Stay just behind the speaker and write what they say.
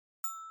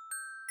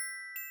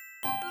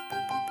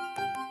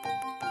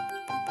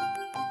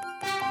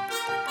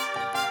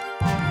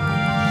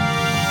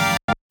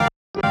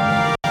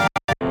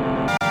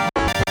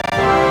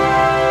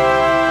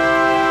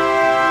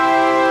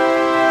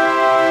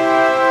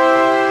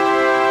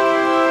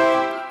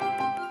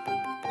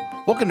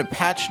Welcome to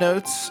Patch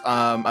Notes.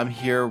 I'm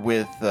here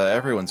with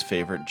everyone's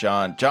favorite,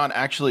 John. John,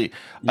 actually,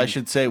 I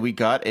should say we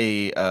got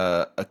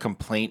a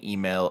complaint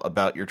email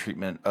about your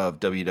treatment of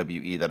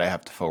WWE that I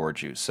have to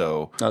forward you.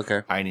 So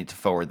Okay. I need to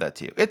forward that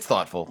to you. It's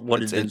thoughtful.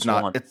 What did Vince it's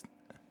not, want? It's,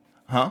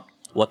 huh?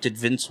 What did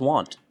Vince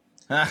want?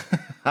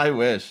 I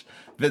wish.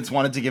 Vince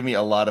wanted to give me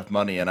a lot of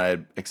money, and I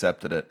had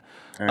accepted it.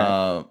 All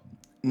right.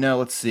 No,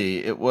 let's see.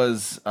 It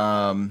was.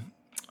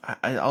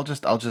 I'll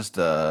just.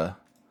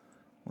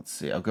 Let's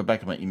see. I'll go back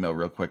to my email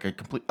real quick.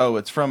 Oh,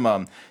 it's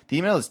from. The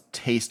email is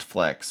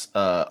Tasteflex.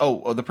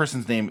 The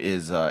person's name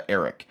is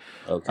Eric.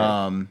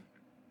 Okay.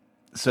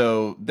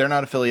 So they're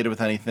not affiliated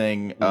with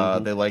anything.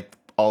 They like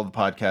all the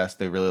podcasts.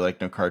 They really like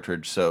No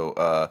Cartridge.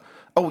 So.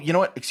 You know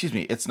what? Excuse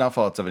me. It's not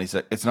Fallout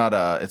 76. It's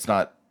not. It's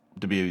not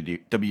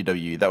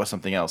WWE. That was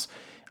something else.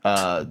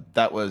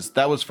 That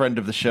was friend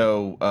of the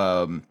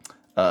show.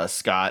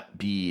 Scott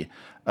B.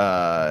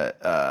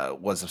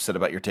 Was upset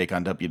about your take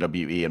on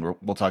WWE, and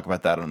we'll talk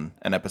about that on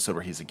an episode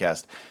where he's a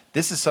guest.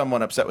 This is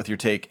someone upset with your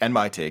take and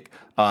my take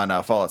on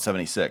Fallout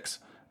 76.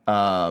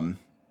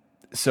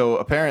 So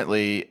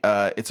apparently,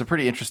 it's a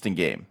pretty interesting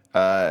game,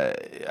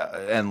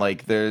 and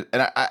like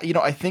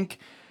I think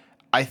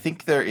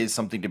there is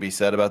something to be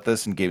said about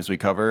this in games we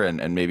cover,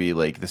 and maybe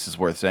like this is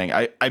worth saying.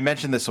 I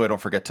mentioned this so I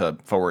don't forget to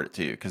forward it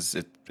to you because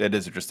it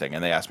is interesting,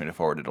 and they asked me to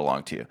forward it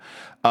along to you.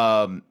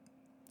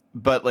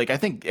 But like I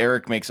think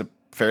Eric makes a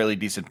fairly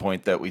decent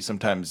point that we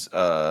sometimes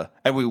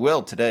and we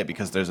will today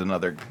because there's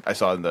another I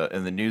saw in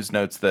the news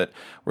notes that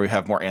where we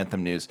have more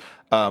Anthem news.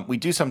 We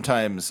do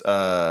sometimes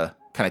kind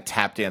of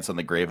tap dance on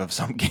the grave of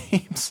some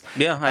games.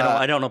 Yeah,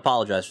 I don't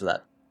apologize for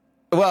that.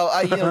 Well,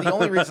 the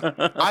only reason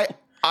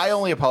I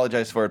only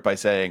apologize for it by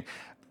saying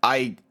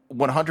I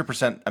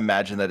 100%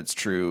 imagine that it's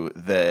true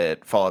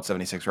that Fallout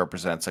 76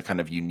 represents a kind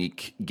of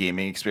unique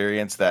gaming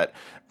experience that,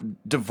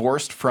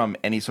 divorced from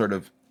any sort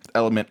of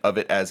element of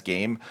it as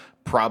game,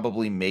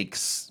 probably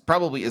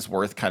is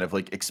worth kind of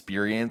like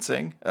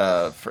experiencing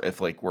for if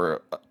like we're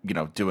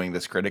doing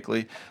this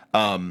critically.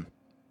 I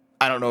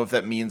don't know if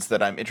that means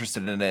that I'm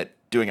interested in it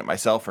doing it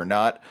myself or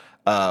not,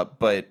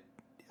 but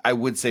I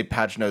would say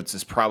Patch Notes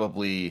is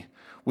probably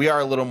we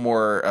are a little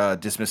more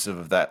dismissive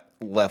of that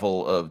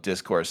level of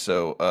discourse.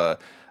 So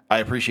I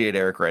appreciate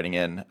Eric writing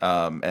in,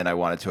 and I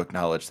wanted to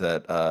acknowledge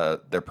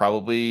that they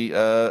probably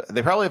have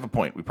a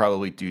point. We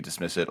probably do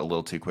dismiss it a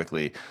little too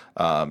quickly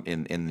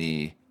in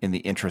the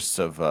interests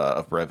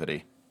of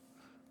brevity.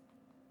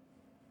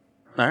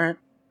 All right.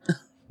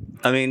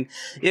 I mean,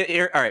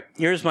 all right.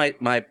 Here's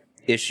my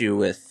issue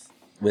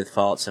with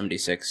Fallout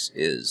 76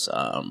 is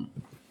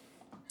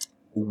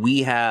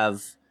we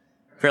have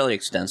fairly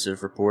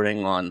extensive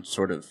reporting on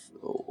sort of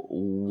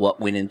what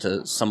went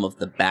into some of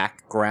the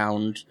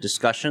background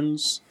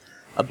discussions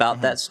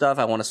about that stuff.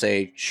 I want to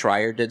say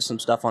Schreier did some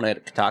stuff on it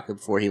at Kotaku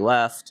before he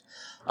left.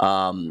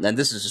 And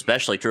this is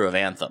especially true of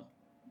Anthem.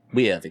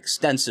 We have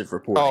extensive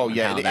reporting. Oh,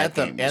 yeah. On how The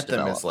that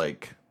Anthem is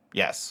like,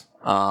 yes.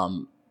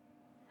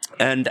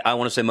 And I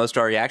want to say most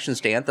of our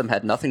reactions to Anthem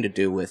had nothing to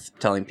do with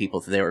telling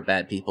people that they were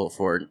bad people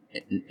for,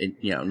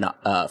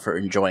 not for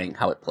enjoying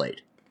how it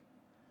played.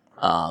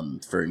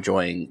 For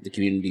enjoying the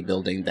community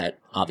building that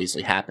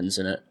obviously happens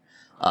in it,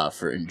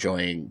 for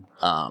enjoying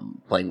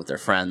playing with their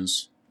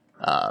friends,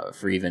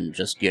 for even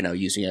just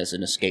using it as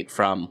an escape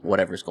from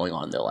whatever's going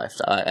on in their life.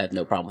 So I have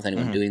no problem with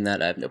anyone doing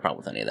that. I have no problem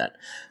with any of that.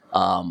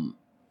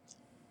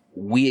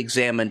 We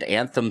examined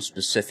Anthem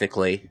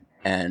specifically,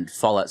 and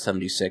Fallout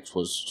 76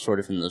 was sort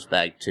of in this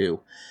bag too,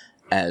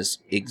 as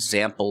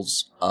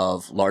examples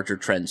of larger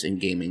trends in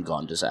gaming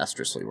gone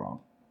disastrously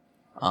wrong.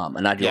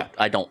 And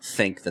I don't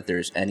think that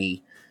there's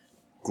any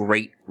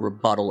great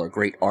rebuttal or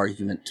great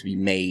argument to be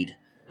made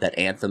that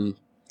Anthem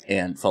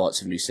and Fallout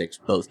 76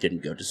 both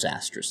didn't go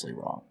disastrously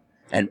wrong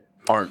and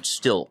aren't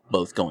still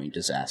both going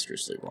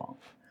disastrously wrong.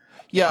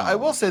 Yeah, I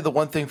will say the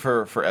one thing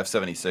for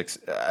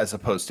F76 as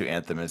opposed to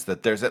Anthem is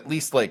that there's at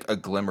least like a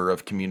glimmer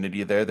of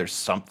community there. There's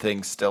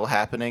something still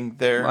happening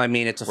there. Well, I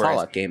mean, it's a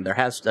Fallout game.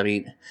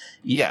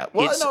 Yeah,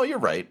 well, no, you're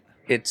right.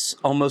 It's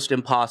almost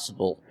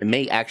impossible. It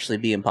may actually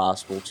be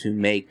impossible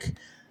to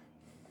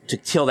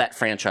kill that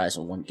franchise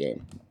in one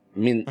game. I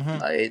mean,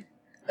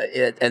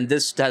 and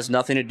this has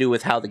nothing to do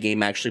with how the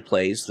game actually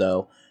plays,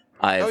 though.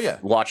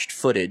 I've watched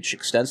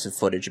extensive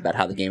footage about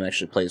how the game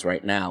actually plays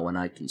right now, and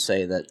I can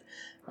say that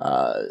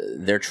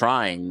they're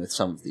trying with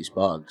some of these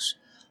bugs.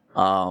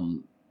 But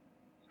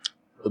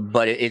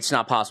it's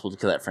not possible to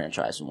kill that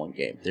franchise in one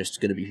game. There's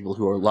going to be people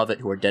who love it,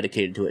 who are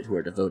dedicated to it, who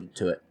are devoted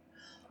to it,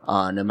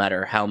 no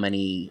matter how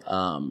many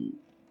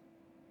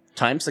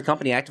times the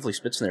company actively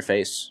spits in their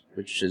face,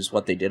 which is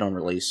what they did on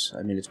release.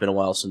 I mean, it's been a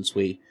while since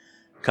we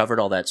covered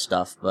all that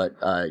stuff, but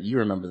you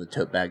remember the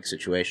tote bag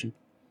situation.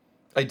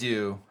 I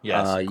do,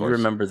 yes. You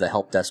remember the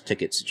help desk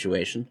ticket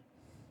situation.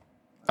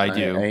 I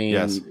do,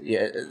 yes.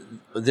 Yeah,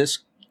 this,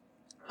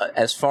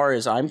 as far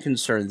as I'm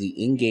concerned, the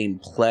in-game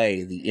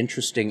play, the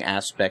interesting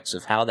aspects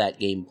of how that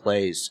game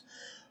plays,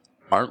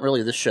 aren't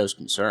really this show's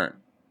concern.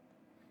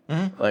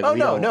 Mm-hmm. Like, we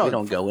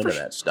don't go into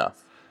that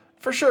stuff.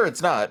 For sure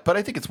it's not, but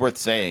I think it's worth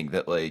saying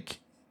that, like,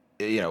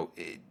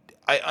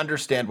 I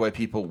understand why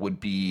people would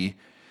be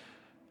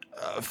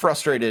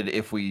frustrated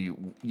if we,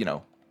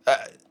 I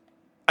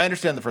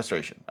understand the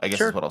frustration, I guess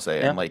Sure. is what I'll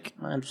say. Yeah, And like,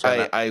 I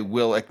understand that. I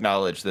will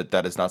acknowledge that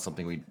that is not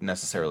something we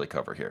necessarily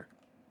cover here.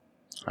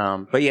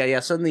 But yeah,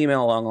 send the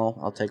email along.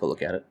 I'll take a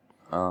look at it.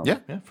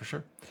 Yeah, for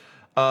sure.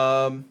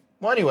 Well,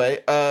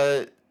 anyway,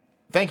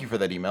 thank you for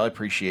that email. I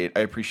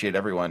appreciate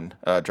everyone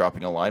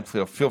dropping a line.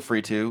 Feel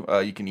free to.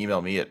 You can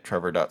email me at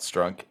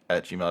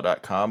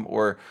trevor.strunk@gmail.com,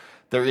 or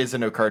there is a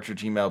no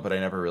cartridge email, but I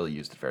never really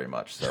used it very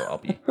much. So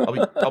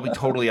I'll be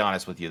totally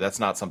honest with you. That's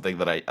not something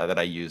that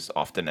I use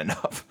often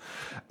enough.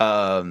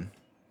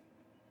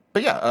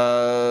 But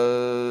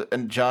yeah,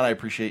 and John, I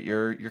appreciate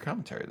your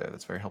commentary there.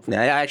 That's very helpful.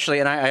 Yeah, actually,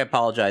 and I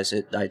apologize.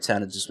 I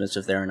sounded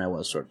dismissive there, and I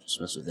was sort of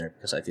dismissive there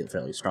because I feel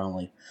fairly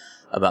strongly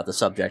about the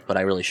subject, but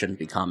I really shouldn't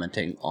be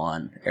commenting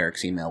on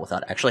Eric's email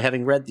without actually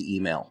having read the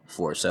email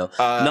before. So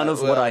none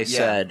of what I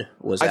said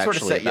was I sort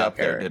actually of set you about up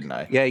there, Eric. didn't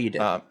I? Yeah, you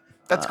did.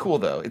 That's cool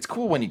though. It's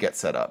cool when you get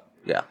set up.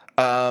 Yeah.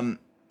 All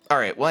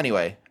right. Well,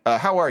 anyway,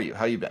 how are you?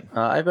 How you been?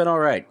 I've been all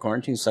right.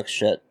 Quarantine sucks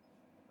shit.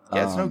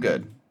 Yeah, it's no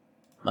good.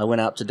 I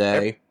went out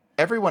today.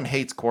 Everyone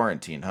hates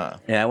quarantine, huh?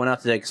 Yeah, I went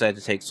out today because I had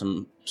to take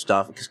some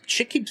stuff. Because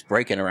shit keeps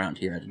breaking around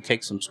here. I had to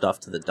take some stuff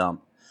to the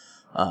dump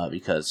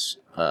because,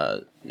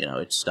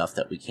 it's stuff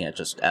that we can't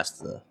just ask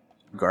the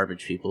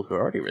garbage people who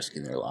are already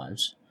risking their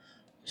lives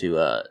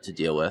to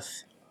deal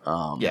with.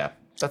 Yeah,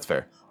 that's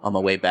fair. On my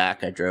way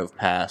back, I drove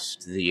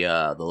past the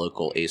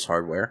local Ace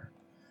Hardware.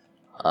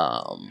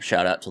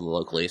 Shout out to the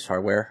local Ace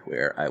Hardware,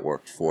 where I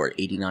worked for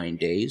 89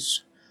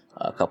 days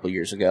a couple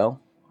years ago.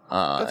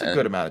 That's a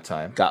good amount of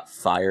time. Got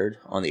fired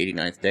on the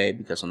 89th day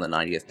because on the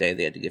 90th day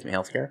they had to give me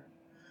health care.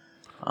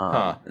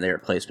 And they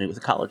replaced me with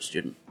a college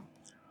student.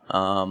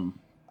 Wow.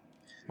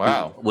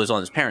 Who was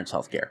on his parents'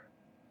 health care.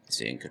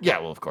 Yeah,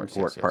 well, of course.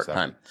 Work yes,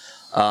 part-time.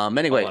 exactly.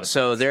 Anyway,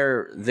 so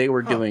they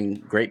were doing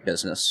great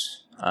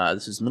business.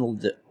 This is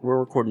we're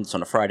recording this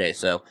on a Friday,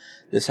 so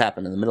this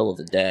happened in the middle of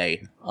the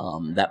day.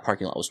 That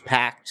parking lot was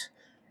packed.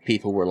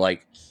 People were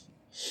like,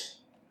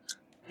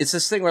 it's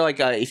this thing where like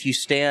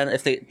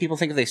people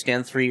think if they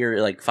stand 3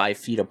 or like 5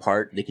 feet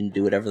apart, they can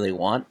do whatever they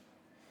want.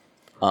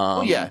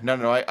 Oh yeah,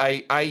 no.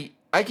 I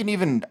can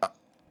even.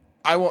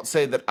 I won't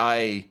say that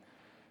I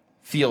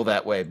feel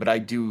that way, but I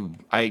do.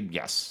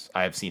 Yes,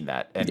 I have seen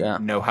that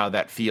and know how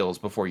that feels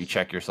before you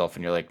check yourself,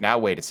 and you're like, now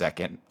wait a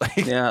second.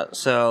 Yeah.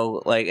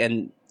 So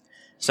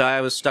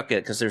I was stuck at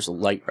it because there's a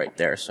light right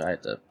there, so I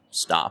had to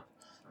stop.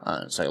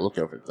 So I looked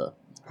over at the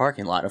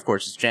parking lot. Of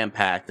course, it's jam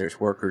packed. There's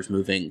workers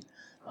moving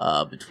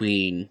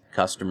between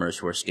customers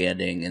who are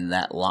standing in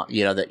that line.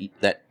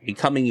 That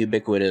becoming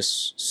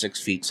ubiquitous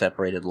 6 feet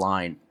separated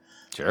line.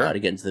 Sure. To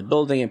get into the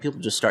building, and people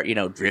just start,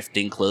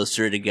 drifting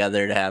closer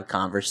together to have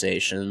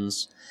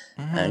conversations.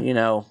 Mm-hmm.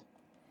 And,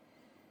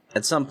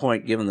 at some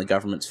point, given the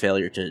government's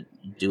failure to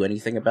do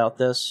anything about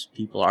this,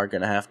 people are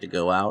going to have to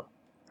go out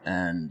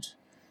and,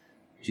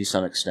 to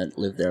some extent,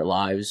 live their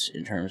lives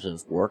in terms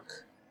of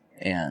work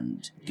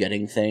and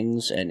getting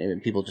things,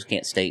 and people just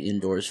can't stay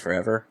indoors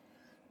forever.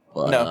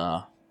 But,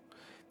 no.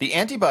 The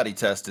antibody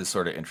test is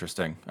sort of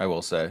interesting, I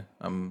will say.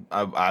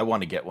 I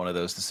want to get one of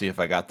those to see if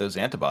I got those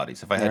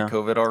antibodies, if I had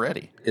COVID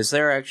already. Is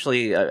there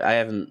actually?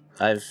 I've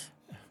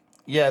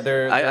get it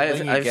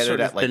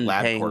at like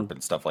LabCorp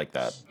and stuff like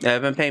that. Yeah,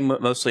 I've been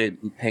mostly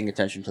paying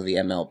attention to the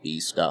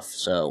MLB stuff.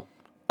 So,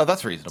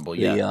 that's reasonable.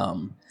 Yeah,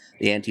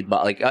 the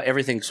antibody, like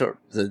everything,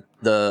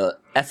 the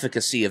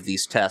efficacy of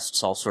these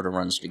tests all sort of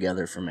runs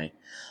together for me.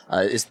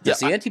 Does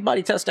the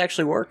antibody test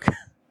actually work?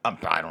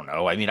 I don't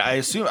know. I mean, I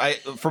assume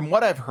from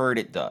what I've heard,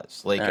 it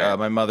does. Like,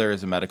 my mother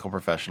is a medical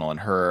professional, and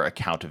her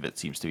account of it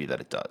seems to be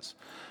that it does.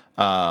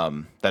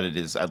 That it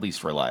is at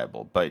least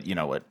reliable. But you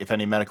know what? If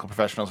any medical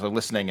professionals are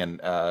listening, and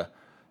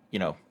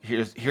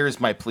here's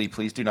my plea: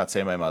 please do not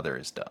say my mother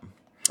is dumb.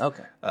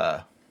 Okay.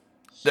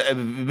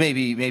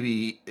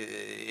 Maybe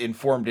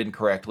informed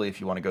incorrectly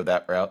if you want to go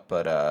that route,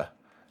 but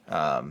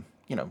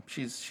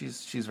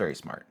she's very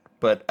smart.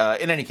 But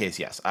in any case,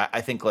 yes,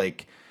 I think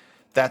like.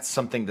 That's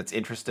something that's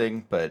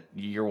interesting, but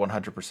you're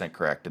 100%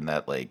 correct in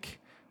that, like,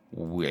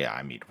 we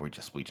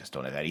just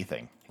don't have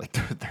anything. Like,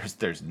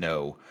 there's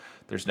no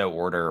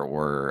order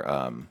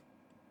or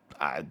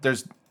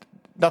there's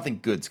nothing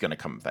good's gonna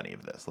come of any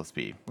of this. Let's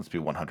be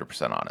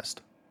 100%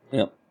 honest.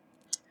 Yep.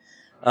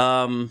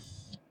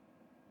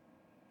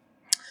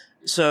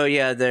 So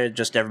yeah, they're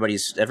just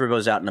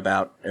everybody's out and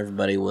about.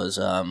 Everybody was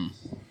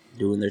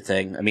doing their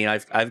thing. I mean,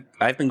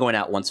 I've been going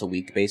out once a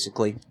week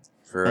basically.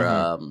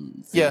 For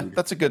food.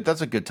 That's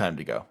a good time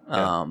to go.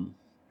 Yeah.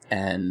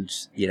 And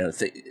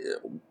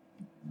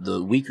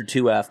the week or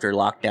two after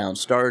lockdown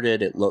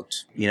started, it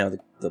looked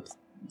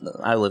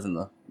I live in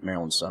the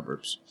Maryland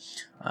suburbs,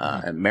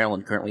 and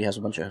Maryland currently has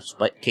a bunch of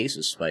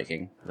cases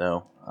spiking.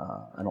 Though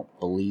I don't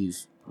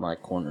believe my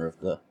corner of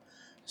the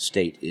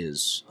state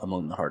is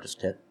among the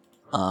hardest hit.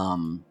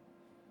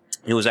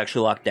 It was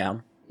actually locked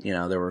down.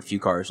 There were a few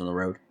cars on the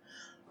road.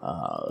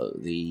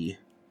 The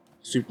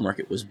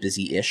supermarket was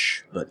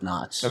busy-ish, but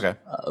not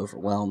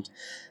overwhelmed.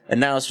 And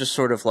now it's just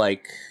sort of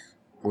like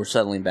we're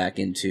settling back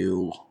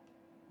into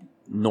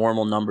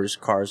normal numbers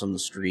of cars on the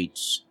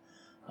streets,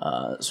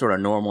 sort of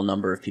normal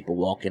number of people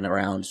walking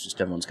around. It's just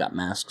everyone's got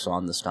masks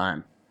on this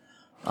time.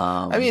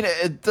 I mean,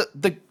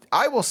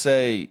 I will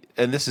say,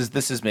 and this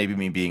is maybe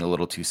me being a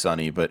little too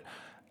sunny, but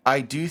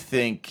I do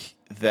think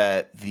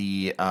that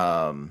the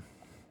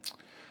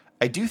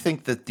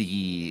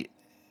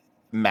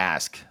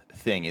mask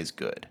thing is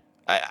good.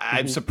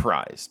 I'm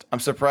surprised. I'm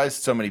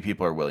surprised so many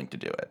people are willing to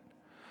do it.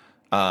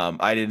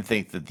 I didn't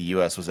think that the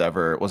U.S. was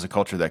a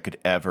culture that could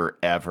ever.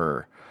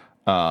 I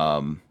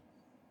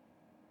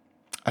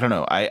don't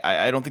know.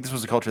 I don't think this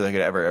was a culture that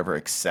could ever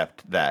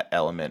accept that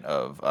element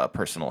of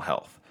personal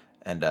health.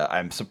 And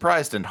I'm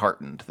surprised and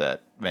heartened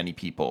that many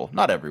people,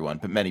 not everyone,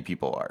 but many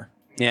people are.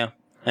 Yeah.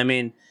 I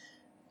mean,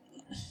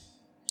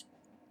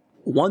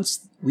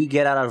 once we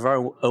get out of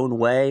our own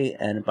way,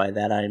 and by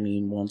that I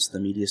mean once the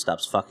media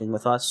stops fucking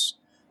with us,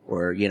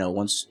 or,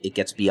 once it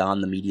gets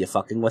beyond the media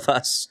fucking with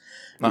us,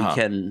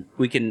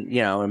 we can,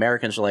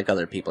 Americans are like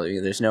other people.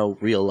 There's no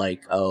real,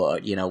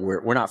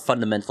 we're not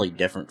fundamentally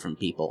different from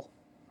people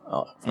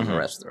from the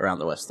rest, around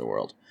the rest of the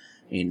world.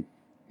 I mean,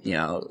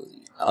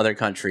 other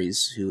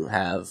countries who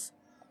have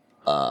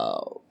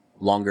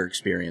longer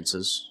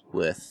experiences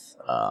with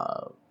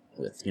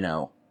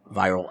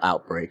viral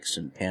outbreaks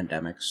and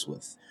pandemics,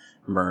 with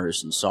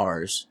MERS and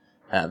SARS,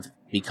 have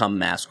become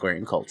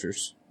mask-wearing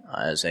cultures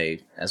as a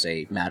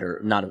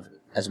matter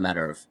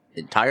of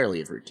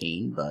entirely of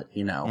routine, but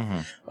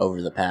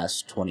over the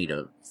past 20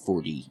 to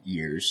 40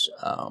 years,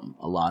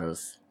 a lot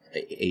of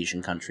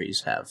Asian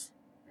countries have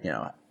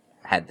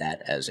had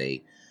that as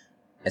a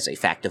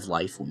fact of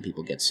life. When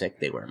people get sick,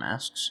 they wear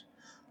masks.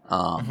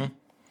 Yeah,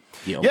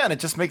 and it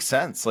just makes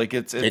sense. Like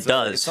it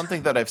does. It's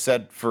something that I've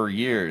said for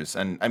years,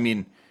 and I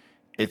mean,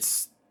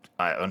 it's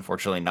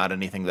unfortunately not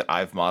anything that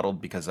I've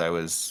modeled because I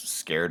was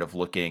scared of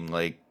looking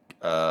like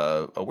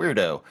a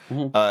weirdo,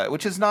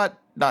 which is not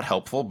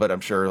helpful. But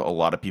I'm sure a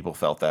lot of people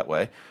felt that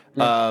way.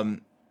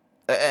 And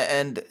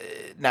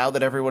now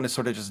that everyone is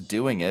sort of just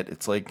doing it,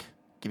 it's like,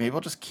 maybe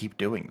we'll just keep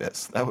doing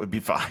this. That would be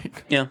fine.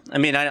 Yeah, I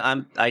mean,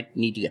 I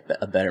need to get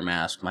a better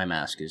mask. My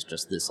mask is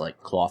just this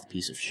like cloth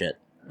piece of shit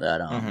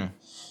that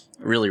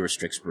really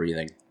restricts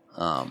breathing.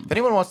 If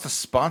anyone wants to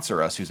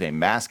sponsor us, who's a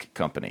mask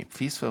company,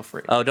 please feel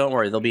free. Oh, don't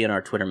worry, they'll be in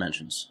our Twitter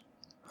mentions.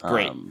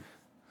 Great.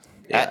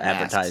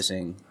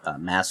 Advertising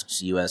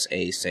Masks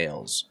USA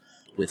sales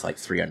with like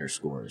 3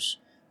 underscores.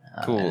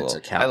 Cool. And it's an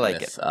account I like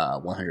with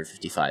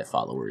 155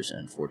 followers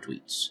and 4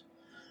 tweets.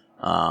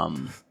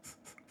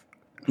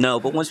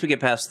 No, but once we get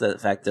past the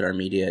fact that our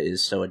media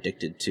is so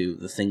addicted to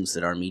the things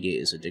that our media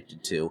is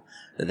addicted to,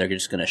 that they're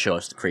just going to show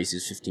us the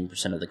craziest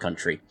 15% of the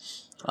country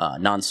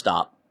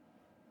nonstop,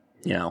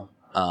 yeah,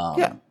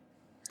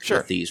 sure.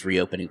 With these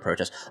reopening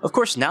protests. Of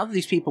course, now that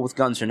these people with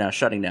guns are now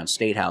shutting down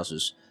state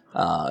houses,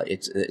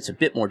 it's a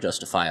bit more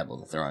justifiable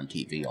that they're on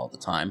TV all the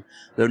time,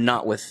 though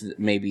not with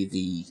maybe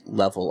the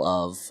level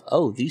of,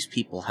 these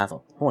people have a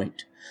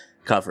point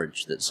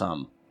coverage that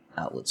some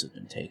outlets have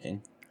been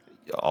taking.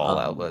 All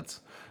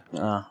outlets.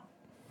 It's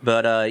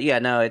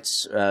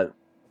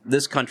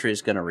this country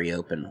is going to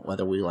reopen,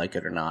 whether we like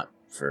it or not,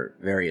 for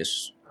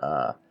various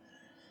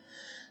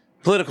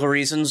political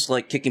reasons,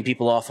 like kicking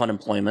people off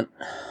unemployment,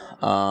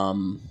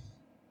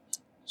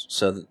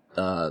 so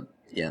that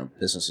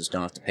businesses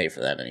don't have to pay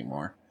for that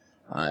anymore.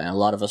 And a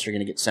lot of us are going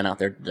to get sent out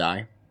there to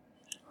die.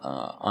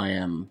 I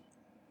am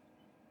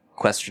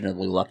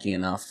questionably lucky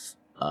enough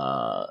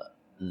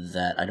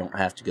that I don't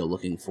have to go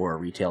looking for a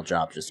retail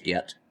job just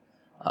yet.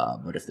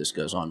 But if this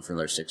goes on for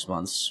another 6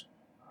 months,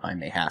 I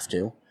may have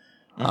to.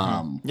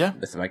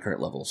 With my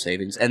current level of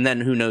savings, and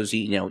then who knows?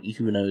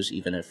 Who knows?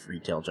 Even if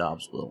retail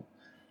jobs will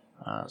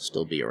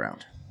still be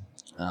around.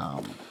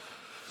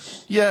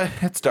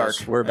 It's dark.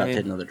 We're about to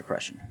hit another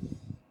depression.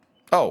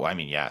 Oh, I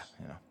mean, yeah.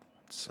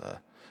 It's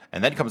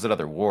and then comes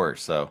another war,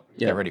 so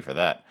get ready for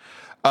that.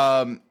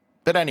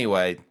 But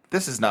anyway,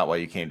 this is not why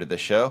you came to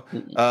this show.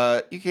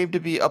 You came to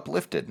be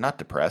uplifted, not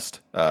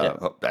depressed.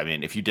 I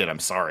mean, if you did, I'm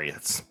sorry.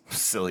 It's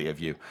silly of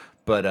you.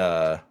 But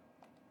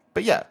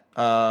yeah.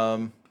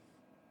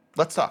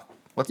 Let's talk.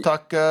 Let's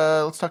talk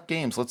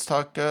games. Let's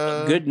talk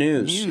good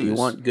news. You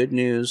want good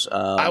news?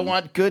 I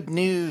want good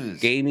news.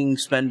 Gaming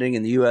spending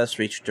in the U.S.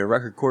 reached a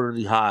record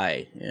quarterly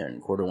high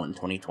in quarter 1,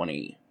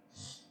 2020.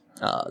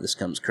 This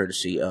comes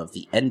courtesy of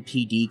the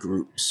NPD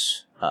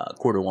Group's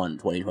quarter 1,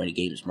 2020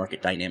 Games Market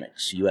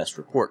Dynamics U.S.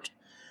 report.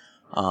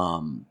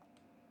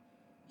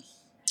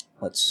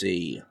 Let's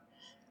see.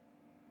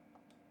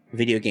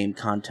 Video game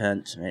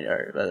content.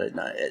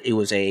 It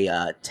was a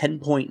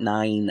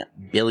 $10.9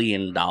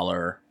 billion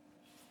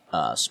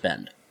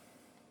spend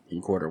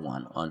in quarter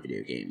 1 on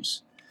video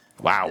games.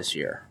 Wow. This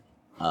year.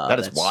 That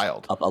is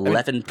wild. Up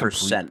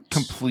 11%.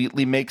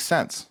 Completely makes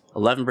sense.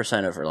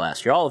 11% over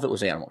last year. All of it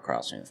was Animal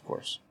Crossing, of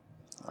course.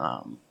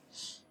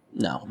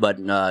 No, but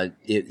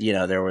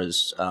there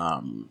was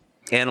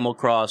Animal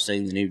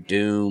Crossing, the new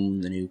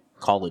Doom, the new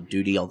Call of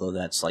Duty, although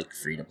that's like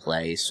free to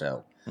play,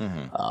 so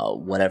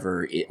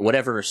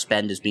whatever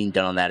spend is being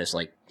done on that is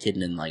like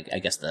hidden in how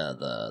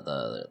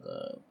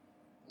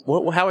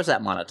is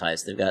that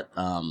monetized? They've got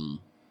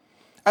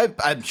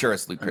I'm sure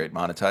it's Loot Crate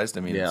monetized.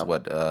 I mean, Yeah. it's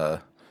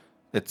what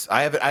it's.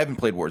 I haven't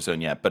played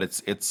Warzone yet, but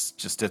it's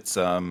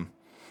cosmetics,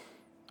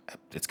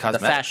 The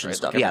fashion right?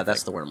 stuff. Like Yeah,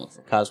 that's everything. the word I'm looking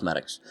for.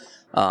 Cosmetics.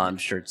 I'm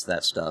sure it's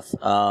that stuff.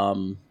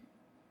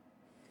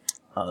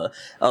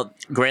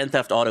 Grand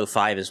Theft Auto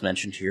 5 is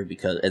mentioned here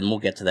because, and we'll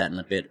get to that in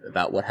a bit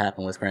about what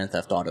happened with Grand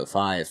Theft Auto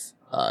 5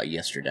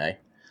 yesterday,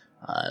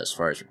 as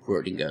far as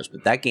reporting goes.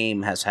 But that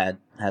game has to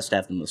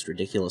have the most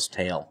ridiculous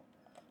tale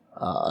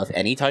of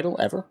any title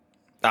ever.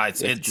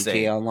 It's GTA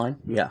insane. Online.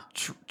 Yeah.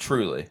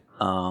 Truly,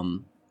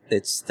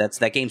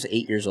 That game's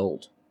 8 years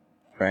old,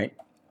 right?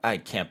 I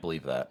can't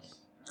believe that.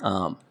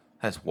 Um,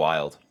 That's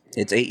wild.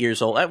 It's 8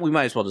 years old. We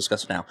might as well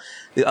discuss it now.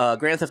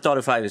 Grand Theft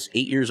Auto 5 is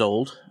 8 years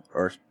old,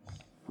 or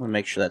I want to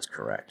make sure that's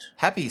correct.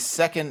 Happy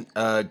second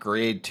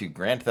grade to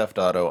Grand Theft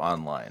Auto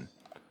Online.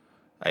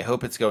 I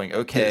hope it's going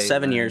okay.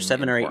 7 years, in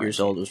 7 or 8 years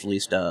quarantine. old. It was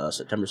released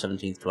September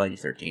 17th,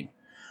 2013.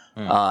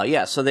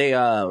 Yeah, so they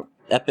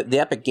the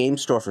Epic Game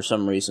Store for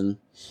some reason.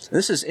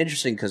 This is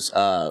interesting because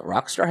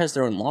Rockstar has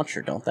their own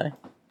launcher, don't they?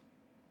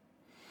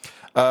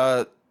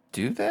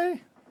 Do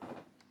they?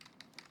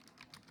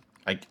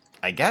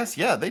 I guess,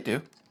 yeah, they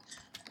do.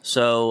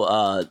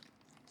 So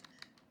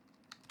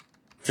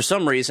for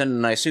some reason,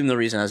 and I assume the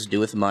reason has to do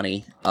with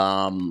money,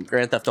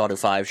 Grand Theft Auto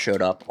 5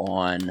 showed up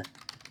on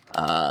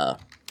the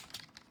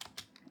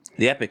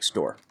Epic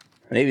Store.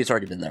 Maybe it's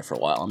already been there for a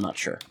while, I'm not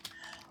sure.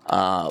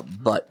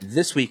 But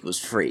this week was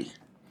free.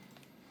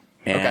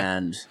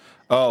 And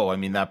Oh, I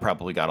mean, that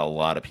probably got a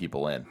lot of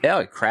people in. yeah,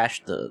 it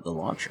crashed the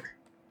launcher.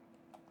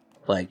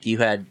 Like, you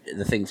had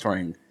the thing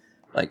throwing,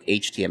 like,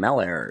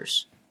 HTML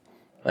errors.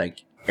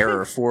 Like,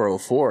 error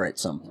 404 at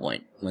some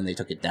point when they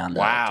took it down to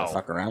Wow.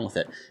 fuck around with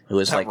it. It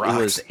was That like, it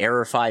was rocks.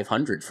 error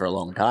 500 for a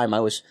long time. I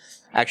was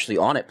actually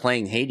on it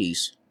playing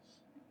Hades.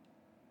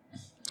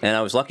 And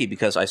I was lucky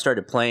because I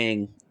started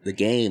playing the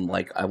game,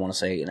 like, I want to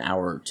say an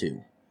hour or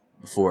two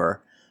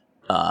before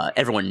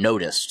everyone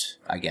noticed,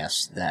 I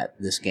guess, that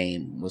this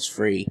game was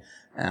free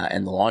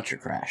and the launcher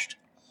crashed.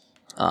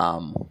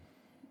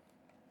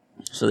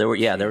 So there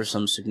were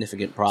some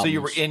significant problems. So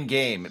you were in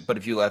game, but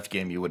if you left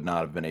game, you would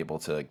not have been able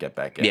to get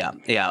back in.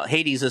 Yeah.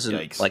 Hades isn't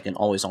Yikes. like an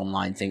always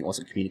online thing. It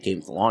wasn't communicating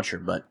with the launcher,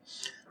 but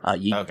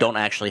you Okay. don't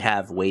actually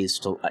have ways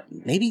to.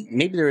 Maybe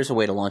there is a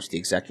way to launch the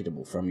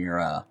executable from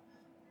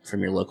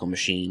your local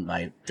machine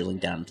by drilling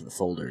down into the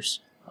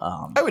folders.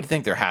 I would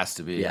think there has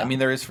to be. Yeah. I mean,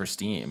 there is for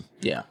Steam.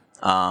 Yeah.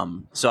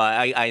 So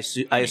I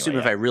assume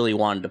if yeah. I really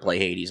wanted to play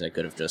Hades, I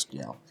could have just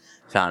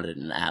found it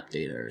in app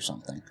data or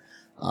something.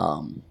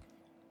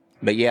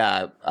 But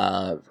yeah,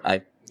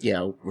 I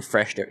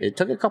refreshed it. It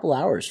took a couple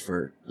hours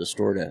for the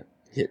store to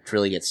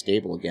really get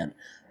stable again,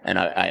 and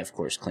I of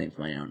course claimed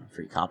my own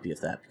free copy of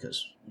that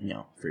because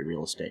free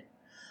real estate.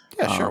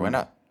 Yeah, sure. Why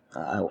not?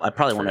 I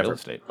probably won't Free real ever.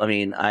 estate. I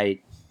mean,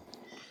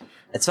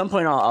 at some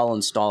point I'll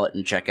install it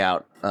and check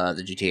out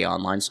the GTA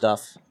Online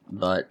stuff,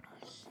 but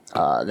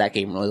that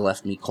game really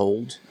left me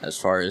cold as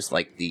far as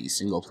like the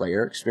single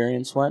player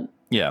experience went.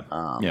 Yeah.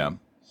 Yeah.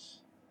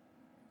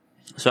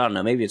 So I don't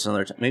know. Maybe it's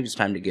maybe it's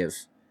time to give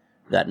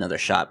that another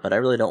shot. But I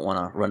really don't want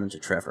to run into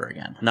Trevor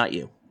again. Not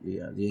you.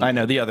 I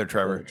know the other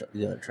Trevor.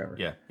 The other Trevor.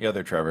 Yeah, the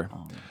other Trevor.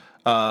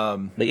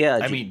 But yeah,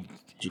 I mean,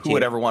 GTA who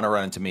would ever want to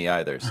run into me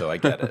either? So I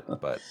get it.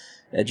 But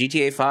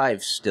GTA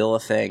 5 still a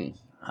thing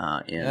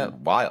in yeah,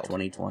 wild.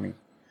 2020.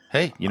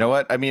 Hey, you know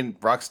what? I mean,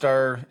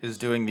 Rockstar is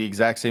doing the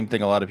exact same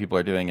thing a lot of people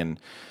are doing and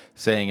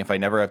saying if I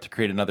never have to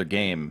create another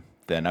game,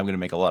 then I'm going to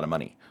make a lot of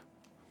money.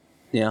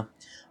 Yeah.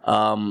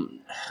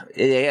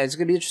 It's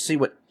going to be interesting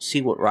to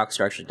see what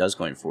Rockstar actually does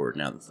going forward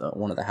now that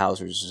one of the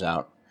Housers is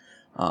out.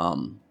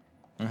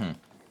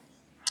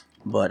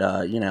 But,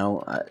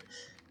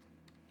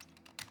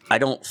 I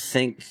don't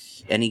think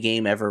any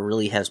game ever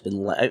really has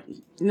been...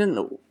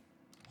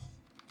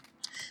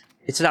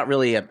 It's not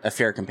really a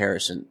fair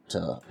comparison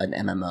to an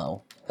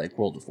MMO like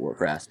World of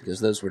Warcraft because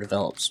those were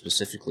developed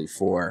specifically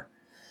for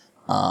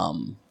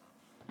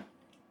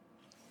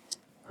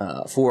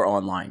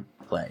online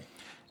play.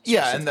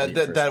 Yeah, and Specifically,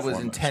 that first that and was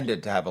foremost.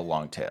 intended to have a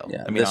long tail.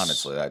 Yeah, I mean, this-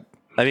 honestly, that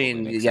I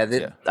mean, makes yeah,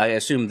 sense, I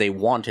assume they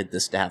wanted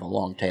this to have a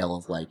long tail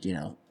of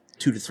 2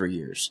 to 3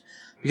 years,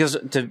 because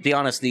to be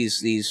honest,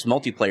 these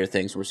multiplayer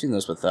things, we're seeing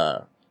this with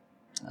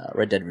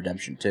Red Dead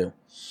Redemption 2,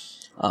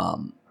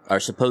 are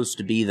supposed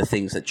to be the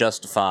things that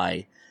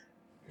justify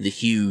the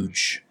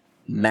huge,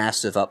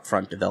 massive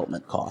upfront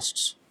development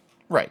costs,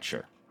 right,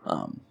 sure,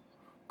 of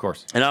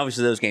course. and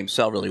obviously those games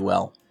sell really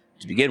well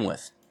to begin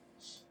with.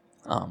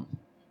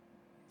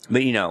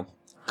 But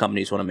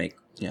companies want to make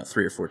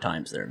 3 or 4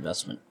 times their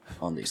investment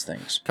on these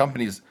things.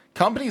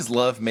 Companies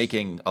love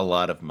making a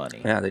lot of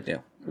money. Yeah, they do.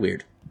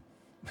 Weird.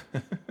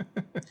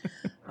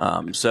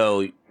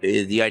 So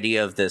the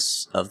idea of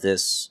this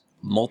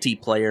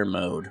multiplayer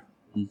mode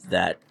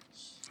that,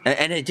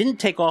 and it didn't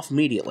take off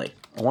immediately.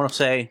 I want to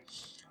say,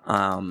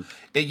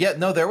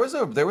 There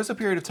was a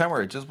period of time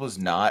where it just was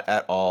not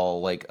at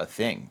all like a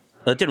thing.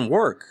 it didn't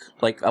work.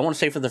 Like I want to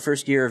say, for the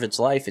first year of its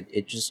life,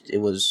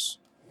 it was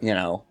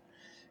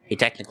a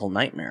technical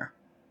nightmare.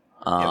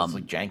 Yeah, it's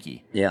like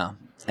janky. Yeah,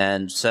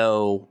 and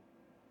so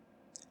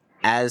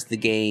as the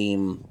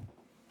game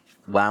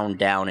wound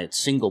down its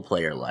single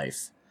player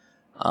life,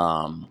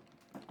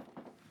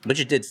 which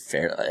it did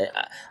fair.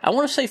 I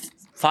want to say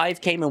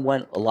 5 came and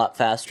went a lot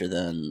faster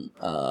than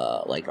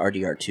like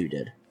RDR2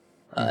 did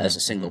as a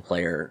single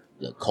player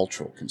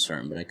cultural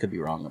concern, but I could be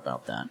wrong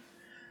about that.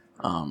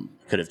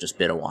 Could have just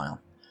been a while.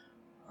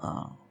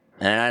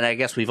 And I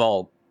guess we've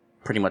all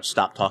pretty much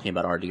stopped talking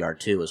about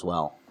RDR2 as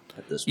well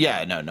at this point.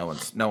 Yeah, no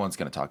one's going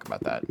to talk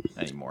about that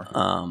anymore.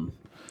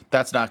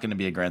 That's not going to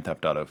be a Grand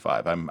Theft Auto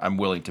 5. I'm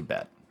willing to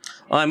bet.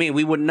 Well, I mean,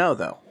 we wouldn't know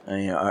though. I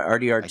mean,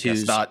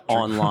 RDR2's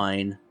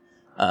online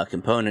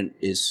component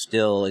is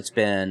still. It's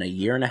been a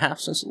year and a half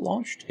since it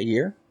launched. A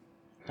year.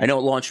 I know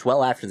it launched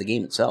well after the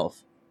game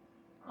itself.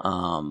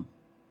 Let's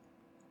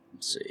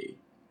see.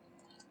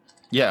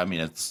 Yeah, I mean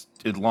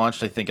it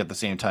launched I think at the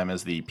same time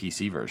as the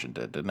PC version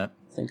did, didn't it?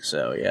 I think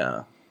so.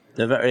 Yeah.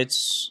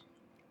 It's.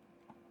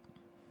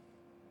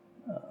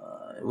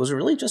 Was it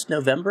really just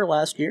November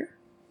last year?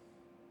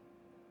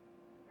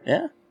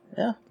 Yeah.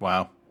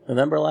 Wow.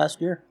 November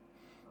last year.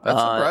 That's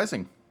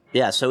surprising.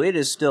 Yeah, so it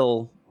is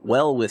still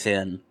well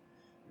within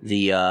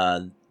the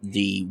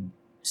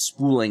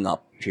spooling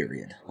up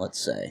period, let's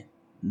say,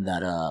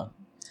 that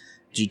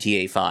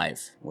GTA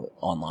 5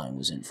 online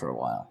was in for a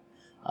while.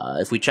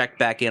 If we check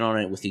back in on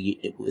it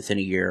within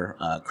a year,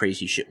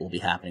 crazy shit will be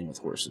happening with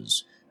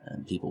horses,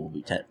 and people will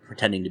be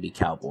pretending to be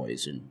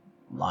cowboys in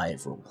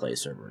live roleplay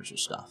servers or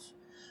stuff.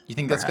 You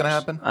think that's going to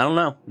happen? I don't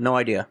know. No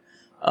idea.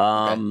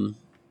 Okay.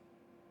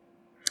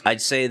 I'd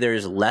say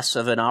there's less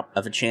of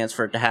a chance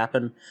for it to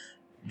happen,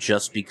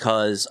 just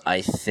because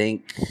I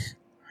think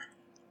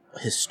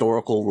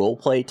historical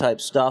roleplay type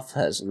stuff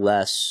has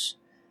less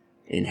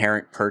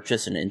inherent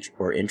purchase and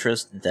or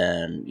interest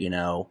than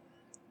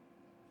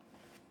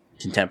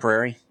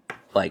contemporary.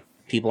 Like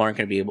people aren't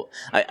going to be able.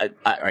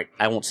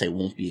 I won't say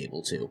won't be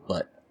able to,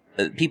 but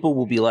people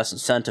will be less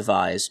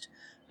incentivized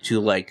to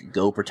like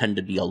go pretend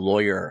to be a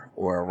lawyer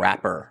or a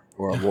rapper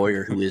or a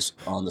lawyer who is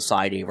on the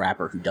side a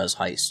rapper who does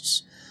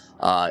heists.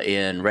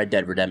 In Red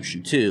Dead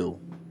Redemption 2,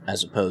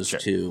 as opposed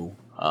to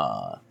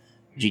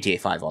GTA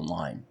 5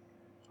 Online.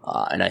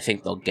 And I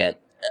think they'll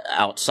get,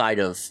 outside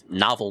of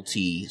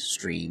novelty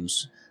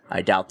streams,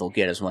 I doubt they'll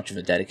get as much of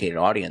a dedicated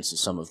audience as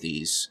some of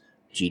these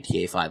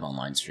GTA 5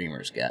 Online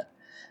streamers get.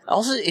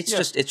 Also,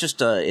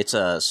 it's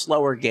a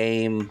slower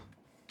game,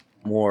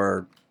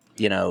 more,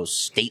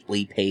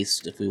 stately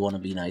paced, if we want to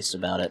be nice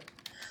about it.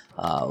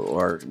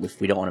 Or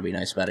if we don't want to be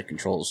nice about it,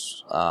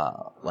 controls,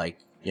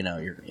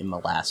 you're in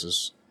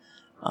molasses.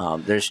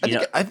 There's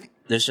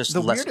just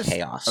less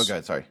chaos.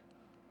 Okay, sorry.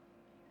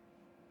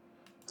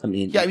 I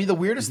mean, the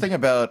weirdest thing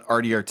about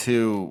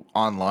RDR2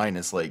 online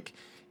is like,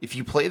 if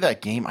you play that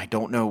game, I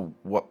don't know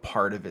what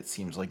part of it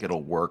seems like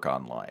it'll work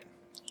online.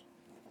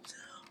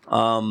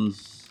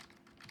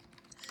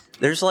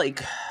 There's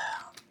like,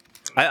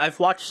 I've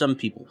watched some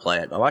people play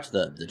it. I watched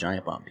the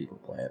Giant Bomb people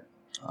play it,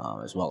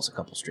 as well as a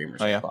couple streamers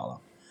I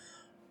follow.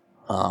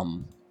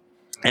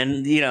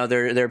 And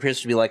there appears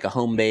to be like a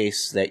home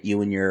base that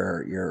you and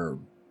your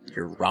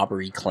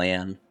robbery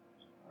clan,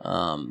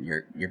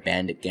 your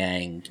bandit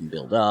gang can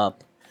build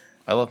up.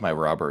 I love my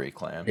robbery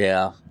clan.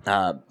 Yeah,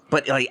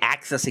 but like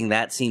accessing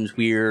that seems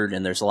weird,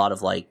 and there's a lot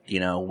of like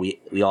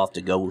we all have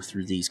to go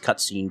through these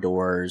cutscene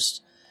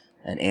doors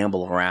and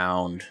amble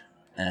around,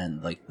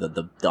 and like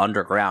the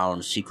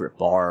underground secret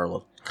bar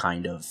looked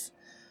kind of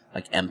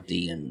like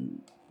empty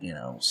and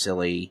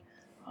silly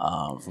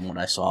from what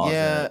I saw.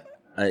 Yeah.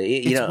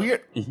 It's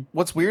weird.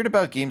 What's weird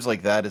about games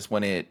like that is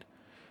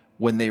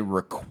when they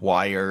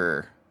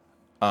require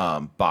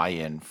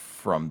buy-in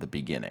from the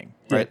beginning,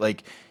 right?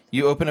 Like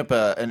you open up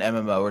an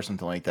MMO or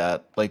something like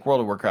that, like World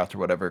of Warcraft or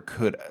whatever,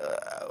 could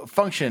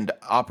functioned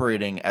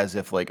operating as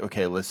if like,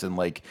 okay, listen,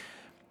 like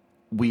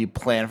we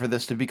plan for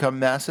this to become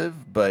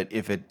massive, but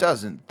if it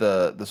doesn't,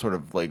 the sort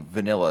of like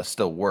vanilla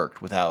still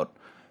worked without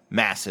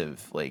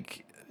massive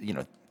like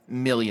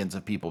millions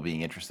of people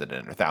being interested in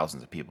it or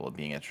thousands of people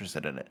being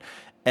interested in it.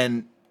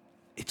 And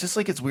it's just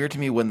like, it's weird to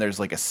me when there's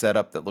like a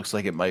setup that looks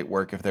like it might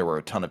work if there were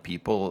a ton of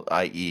people,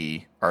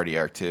 i.e.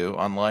 RDR2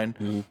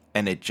 online,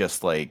 and it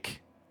just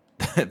like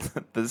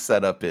the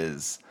setup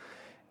is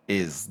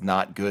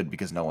not good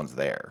because no one's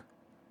there.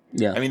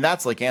 Yeah, I mean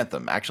that's like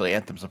Anthem. Actually,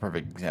 Anthem's a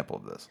perfect example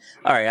of this.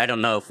 All right, I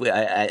don't know if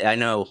I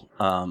know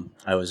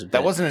I was a bit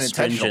that wasn't an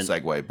intentional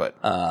segue, but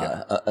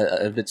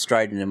a bit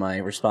strident in my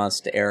response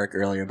to Eric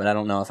earlier, but I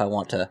don't know if I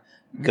want to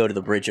go to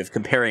the bridge of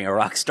comparing a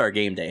Rockstar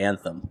game to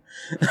Anthem.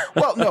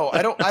 Well, no,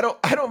 I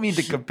don't mean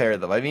to compare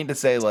them. I mean to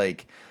say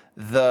like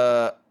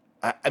that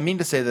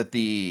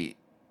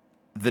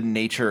the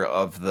nature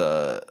of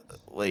the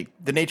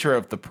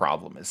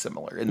problem is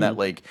similar in that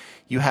like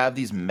you have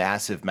these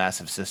massive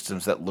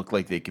systems that look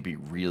like they could be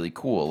really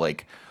cool.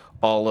 Like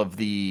all of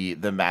the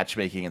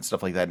matchmaking and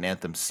stuff like that in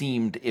Anthem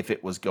seemed, if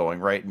it was going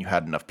right and you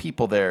had enough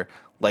people there,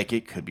 like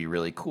it could be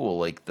really cool.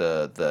 Like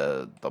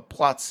the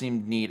plot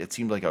seemed neat. It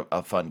seemed like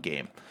a fun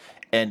game.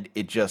 And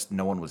it just,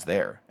 no one was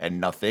there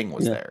and nothing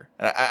was there.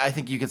 And I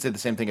think you could say the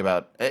same thing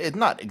about, it's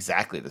not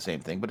exactly the same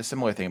thing, but a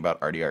similar thing about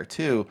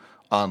RDR2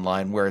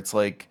 online, where it's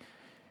like,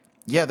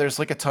 Yeah, there's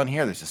like a ton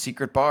here. There's a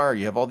secret bar.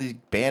 You have all these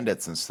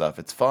bandits and stuff.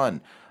 It's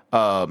fun.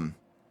 Um,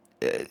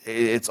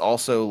 it's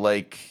also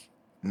like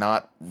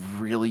not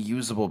really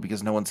usable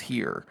because no one's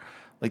here.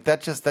 Like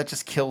that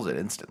just kills it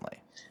instantly.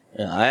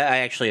 Yeah, I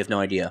actually have no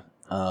idea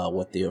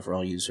what the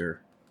overall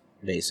user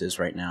base is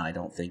right now. I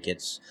don't think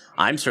it's.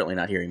 I'm certainly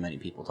not hearing many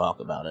people talk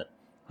about it.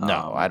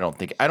 No, I don't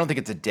think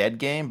it's a dead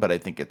game, but I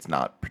think it's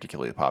not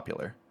particularly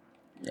popular.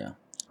 Yeah.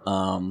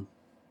 Do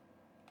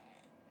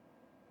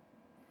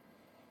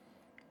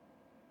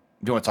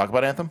you want to talk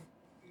about Anthem?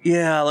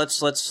 Yeah.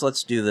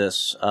 Let's do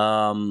this.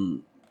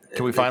 Can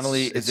we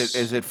finally?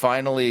 Is it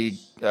finally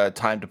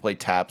time to play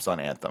taps on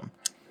Anthem?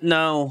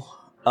 No.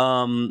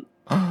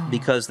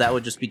 Because that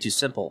would just be too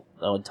simple.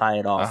 That would tie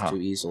it off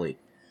too easily.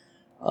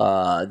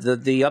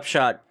 The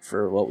upshot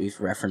for what we've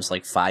referenced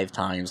like 5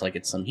 times, like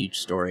it's some huge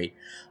story,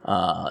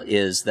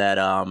 is that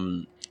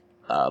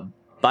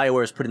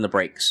BioWare is putting the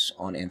brakes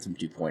on Anthem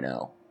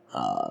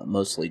 2.0,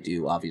 mostly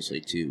due,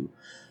 obviously, to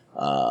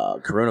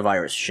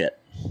coronavirus shit.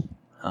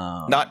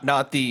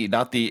 Not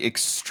the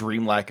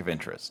extreme lack of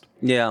interest.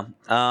 Yeah.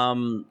 I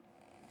mean,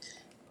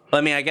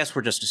 I guess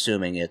we're just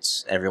assuming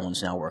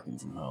everyone's now working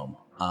from home.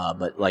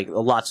 But like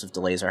lots of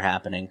delays are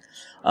happening.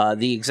 Here's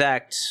the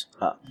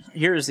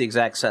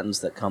exact sentence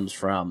that comes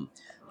from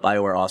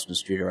BioWare Austin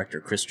Studio Director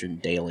Christian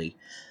Daly.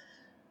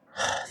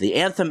 The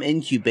Anthem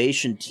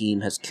incubation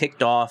team has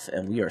kicked off,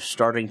 and we are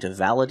starting to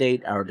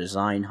validate our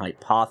design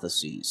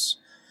hypotheses.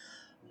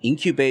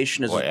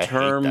 Incubation is a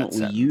term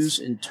we use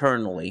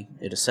internally.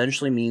 It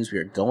essentially means we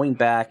are going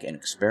back and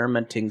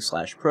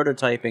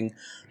experimenting/prototyping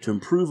to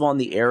improve on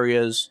the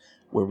areas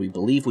where we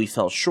believe we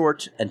fell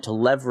short and to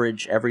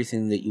leverage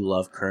everything that you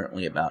love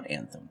currently about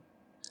Anthem.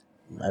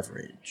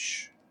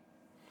 Leverage.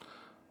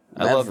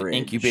 I love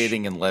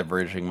incubating and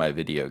leveraging my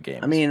video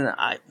games. I mean,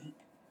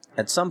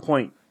 at some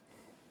point,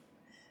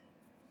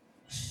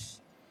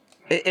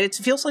 it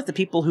feels like the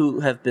people who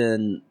have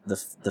been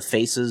the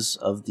faces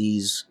of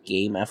these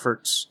game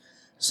efforts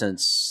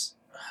since,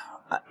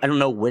 I don't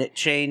know when it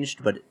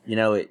changed, but you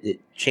know,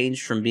 it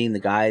changed from being the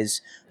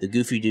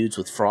goofy dudes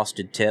with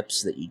frosted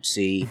tips that you'd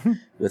see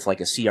with like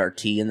a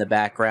CRT in the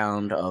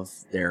background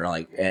of their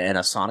and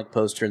a Sonic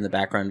poster in the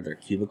background of their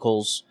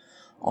cubicles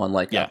on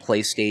a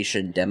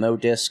PlayStation demo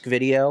disc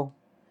video.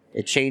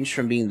 It changed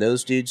from being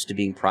those dudes to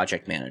being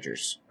project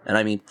managers. And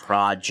I mean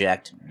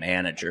project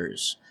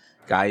managers.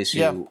 Guys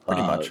who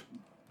pretty much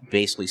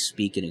basically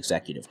speak in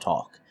executive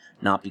talk.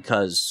 Not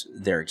because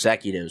they're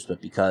executives,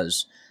 but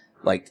because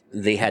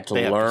they had to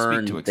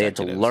learn,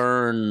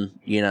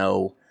 you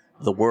know,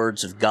 the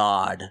words of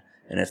God,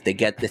 and if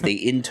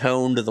they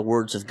intoned the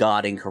words of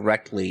God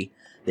incorrectly,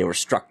 they were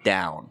struck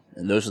down.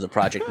 And those are the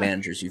project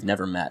managers you've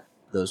never met.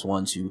 Those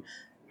ones who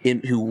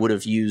would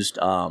have used,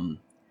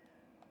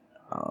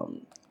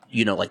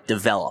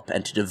 develop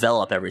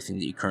develop everything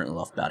that you currently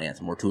love about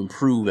Anthem, or to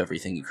improve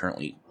everything you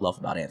currently love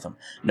about Anthem.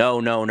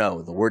 No.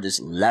 The word is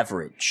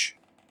leverage.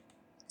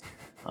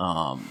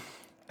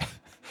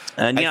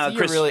 And I see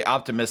you're really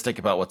optimistic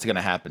about what's going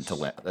to happen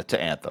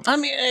to Anthem. I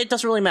mean, it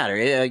doesn't really matter.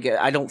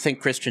 I don't think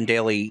Christian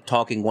Daly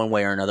talking one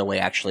way or another way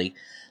actually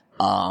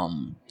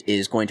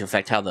is going to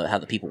affect how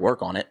the people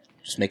work on it.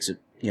 Just makes it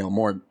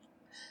more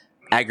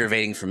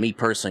aggravating for me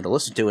personally to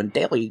listen to. And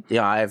Daly,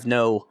 I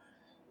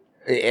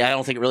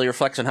don't think it really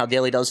reflects on how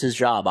Daly does his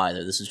job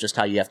either. This is just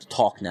how you have to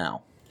talk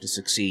now to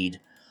succeed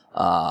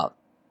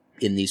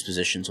in these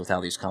positions with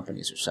how these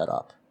companies are set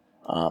up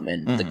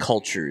and the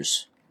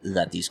cultures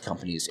that these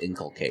companies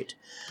inculcate.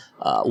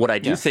 What I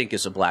do think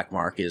is a black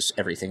mark is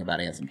everything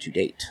about Anthem to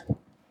date.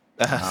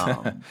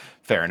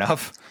 Fair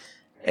enough.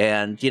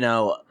 And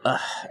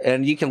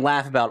and you can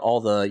laugh about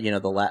all the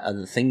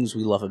the things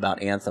we love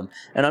about Anthem,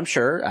 and I'm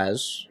sure,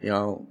 as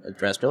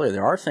addressed earlier,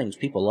 there are things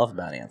people love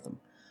about Anthem.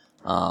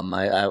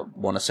 I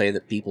want to say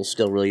that people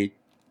still really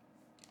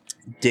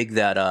dig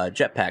that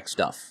jetpack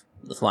stuff,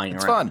 the flying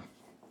around.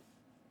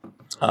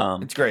 It's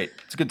fun. It's great.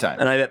 It's a good time.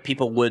 And I bet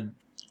people would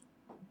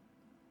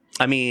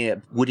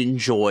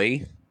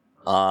enjoy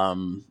a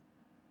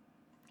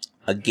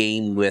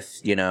game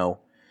with,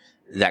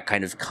 that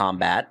kind of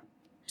combat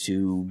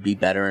to be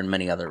better in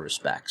many other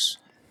respects.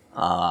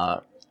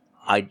 I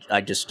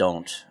just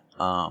don't.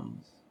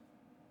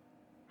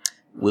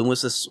 When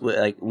was this?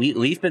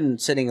 We've been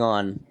sitting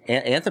on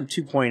Anthem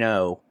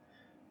 2.0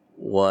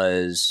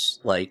 was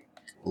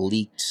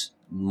leaked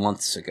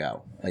months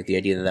ago. The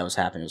idea that was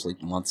happening was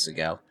leaked months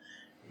ago.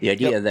 The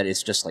idea that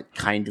it's just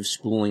kind of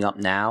spooling up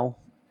now,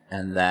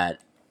 and that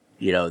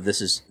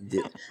this is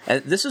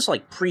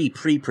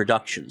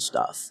pre-production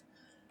stuff.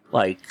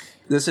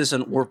 This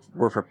isn't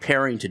we're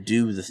preparing to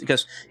do this,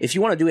 because if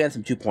you want to do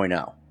Anthem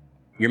 2.0,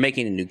 you're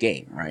making a new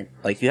game, right?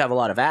 You have a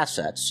lot of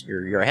assets,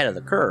 you're ahead of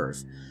the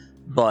curve.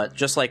 But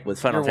just like with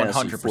Final Fantasy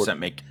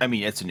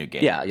 100% it's a new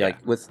game. Yeah.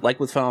 With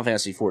Final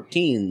Fantasy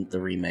 14, the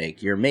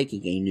remake, you're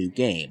making a new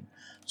game.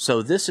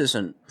 So this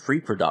isn't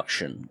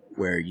pre-production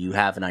where you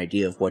have an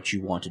idea of what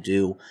you want to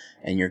do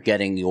and you're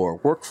getting your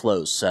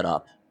workflows set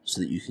up so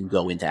that you can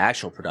go into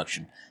actual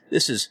production.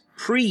 This is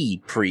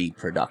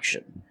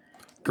pre-production.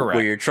 Correct.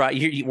 where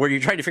where you're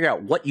trying to figure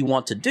out what you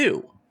want to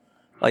do.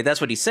 Like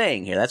that's what he's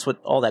saying here. That's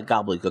what all that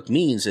gobbledygook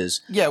means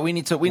is. Yeah, we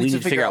need to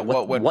figure out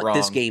what went wrong.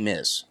 This game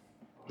is.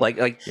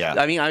 Yeah.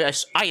 I mean,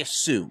 I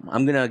assume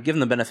I'm gonna give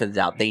them the benefit of the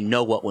doubt. They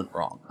know what went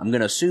wrong. I'm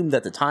gonna assume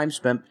that the time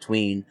spent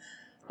between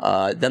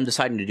them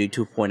deciding to do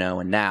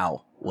 2.0 and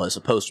now was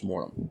a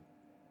postmortem,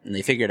 and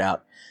they figured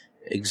out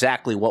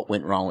exactly what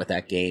went wrong with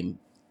that game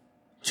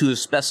to a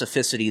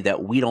specificity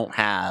that we don't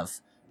have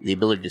the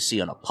ability to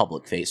see on a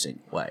public-facing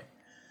way.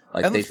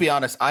 Like, and let's be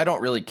honest, I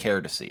don't really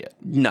care to see it.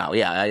 No,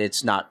 yeah,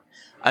 it's not.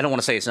 I don't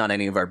want to say it's not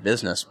any of our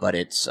business, but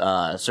it's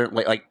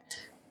certainly like.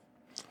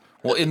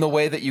 Well, in the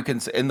way that you can,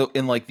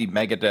 in like the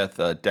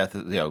Megadeth, death,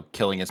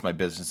 killing is my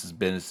business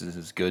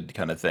is good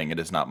kind of thing. It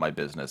is not my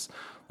business.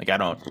 Like I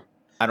don't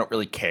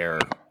really care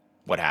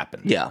what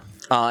happened. Yeah,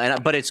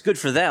 but it's good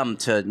for them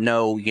to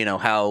know,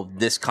 how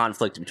this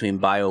conflict between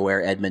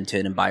BioWare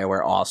Edmonton and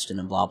BioWare Austin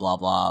and blah blah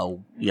blah,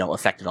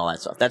 affected all that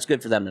stuff. That's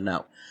good for them to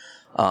know.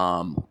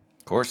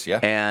 Of course, yeah.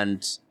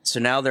 And so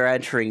now they're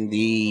entering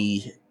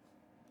the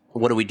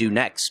what do we do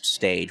next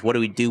stage? What do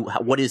we do?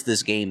 What is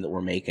this game that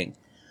we're making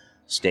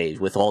stage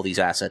with all these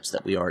assets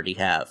that we already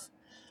have?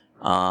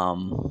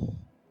 And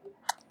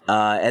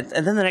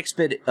then the next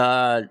bit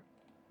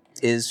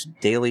is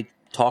Daly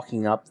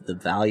talking up the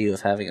value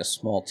of having a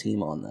small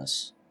team on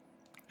this.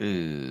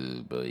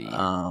 Ooh, boy.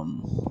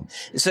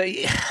 So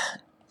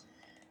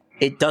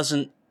it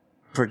doesn't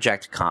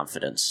project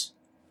confidence.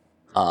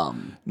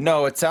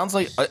 No, it sounds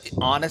like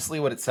honestly,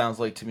 what it sounds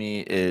like to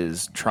me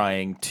is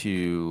trying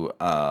to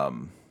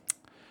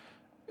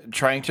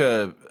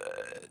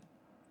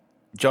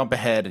jump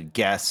ahead and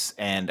guess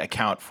and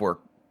account for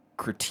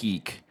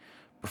critique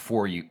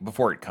before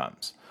it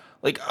comes.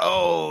 Like,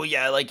 oh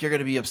yeah, like you're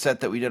gonna be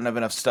upset that we didn't have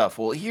enough stuff.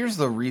 Well, here's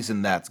the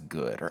reason that's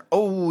good. Or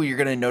oh, you're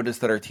gonna notice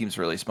that our team's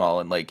really small,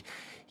 and like,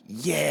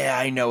 yeah,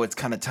 I know it's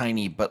kind of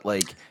tiny, but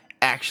like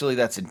actually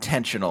that's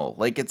intentional.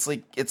 Like it's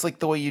like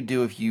the way you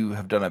do if you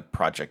have done a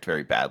project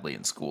very badly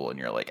in school and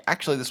you're like,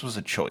 actually this was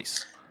a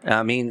choice.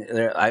 I mean,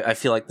 I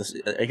feel like this.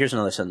 Here's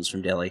another sentence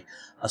from Daly: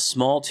 a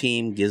small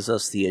team gives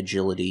us the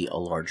agility a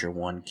larger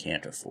one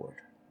can't afford.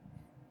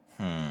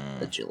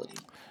 Agility.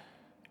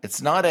 It's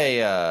not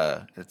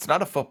a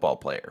football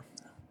player.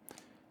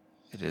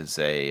 It is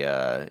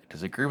a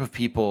group of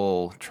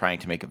people trying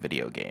to make a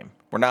video game.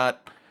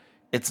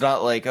 It's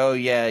not like, oh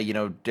yeah,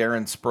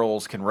 Darren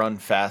Sproles can run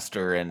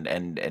faster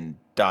and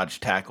dodge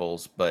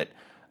tackles, but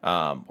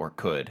or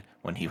could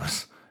when he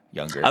was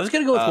younger. I was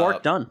gonna go with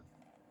work done.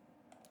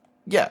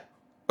 Yeah.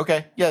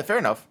 Okay. Yeah. Fair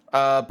enough.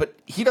 But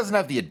he doesn't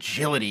have the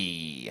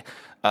agility.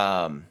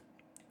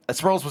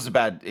 Sproles was a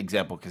bad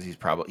example because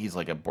he's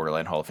like a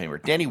borderline Hall of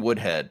Famer. Danny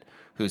Woodhead,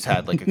 who's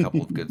had like a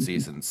couple of good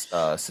seasons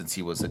since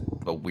he was a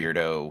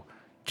weirdo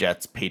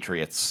Jets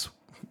Patriots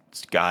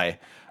guy.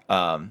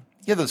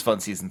 He had those fun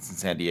seasons in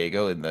San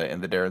Diego in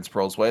the Darren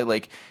Sproles way.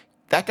 Like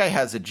that guy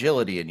has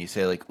agility, and you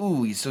say like,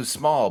 ooh, he's so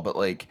small, but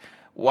like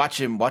watch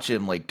him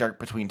like dart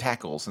between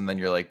tackles, and then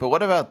you're like, but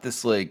what about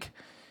this like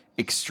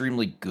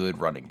extremely good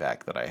running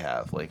back that I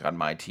have like on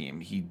my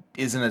team? He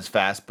isn't as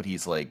fast, but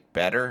he's like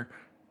better.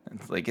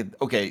 It's like,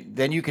 okay,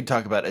 then you can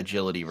talk about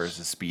agility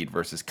versus speed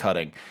versus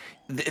cutting.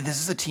 This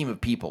is a team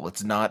of people.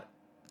 It's not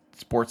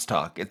sports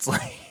talk. It's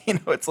like,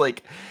 it's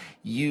like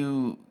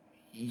you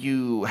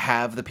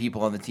have the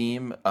people on the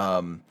team.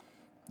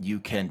 You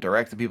can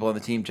direct the people on the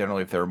team.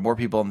 Generally, if there are more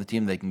people on the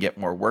team, they can get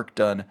more work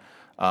done.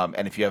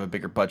 And if you have a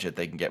bigger budget,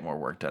 they can get more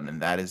work done.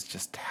 And that is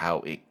just how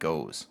it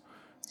goes.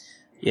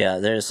 Yeah,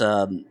 there's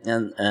and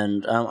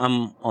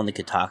I'm on the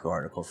Kotaku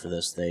article for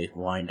this. They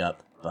wind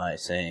up by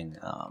saying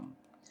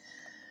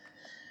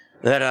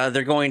that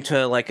they're going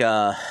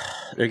to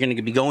they're going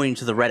to be going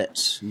to the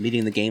Reddits,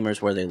 meeting the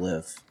gamers where they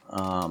live.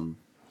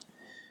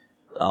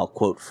 I'll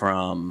quote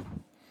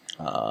from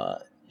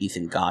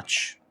Ethan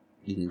Gotch's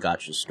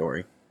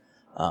story.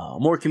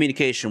 More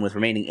communication with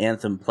remaining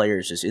Anthem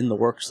players is in the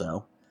works,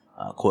 though.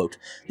 Quote,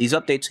 these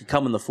updates could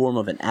come in the form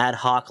of an ad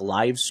hoc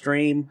live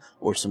stream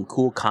or some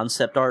cool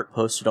concept art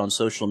posted on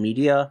social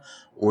media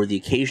or the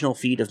occasional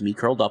feed of me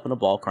curled up in a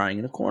ball crying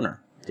in a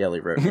corner, Daly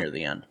wrote near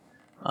the end.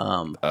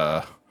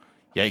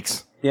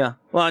 Yikes. Yeah.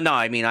 Well, no,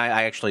 I mean,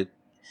 I actually,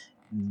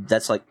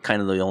 that's like kind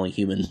of the only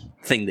human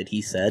thing that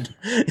he said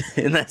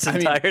in that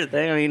entire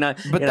thing. I mean,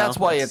 but that's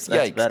why it's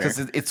yikes, because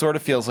it sort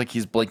of feels like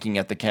he's blinking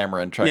at the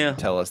camera and trying to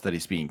tell us that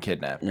he's being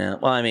kidnapped. Yeah.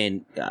 Well, I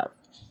mean,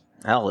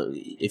 hell,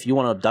 if you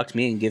want to abduct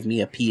me and give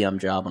me a PM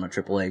job on a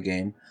AAA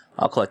game,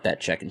 I'll collect that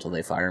check until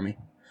they fire me.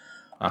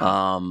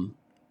 Uh-huh.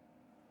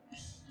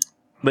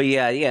 But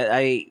yeah,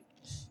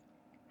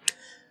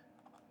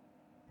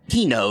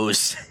 he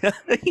knows.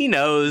 He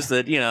knows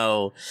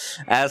that,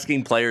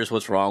 asking players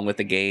what's wrong with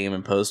the game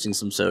and posting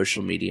some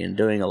social media and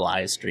doing a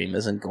live stream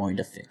isn't going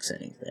to fix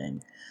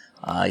anything.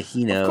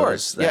 He knows. Of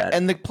course, that, yeah,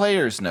 and the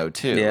players know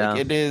too. Yeah.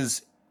 Like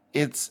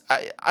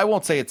I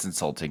won't say it's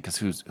insulting because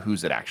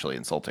who's it actually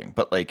insulting?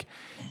 But like,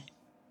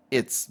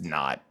 it's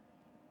not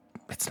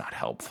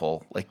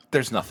helpful. Like,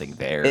 there's nothing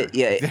there.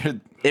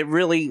 It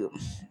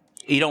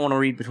you don't want to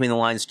read between the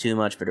lines too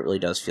much, but it really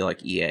does feel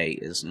like EA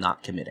is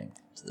not committing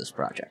to this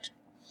project.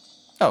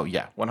 Oh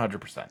yeah,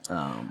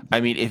 100%. I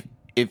mean,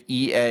 if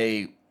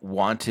EA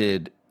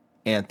wanted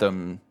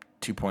Anthem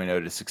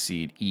 2.0 to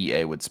succeed,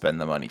 EA would spend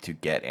the money to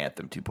get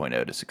Anthem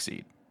 2.0 to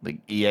succeed. Like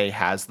EA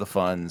has the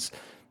funds,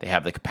 they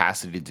have the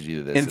capacity to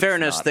do this. In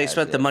fairness, they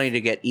spent the money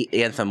to get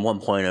Anthem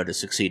 1.0 to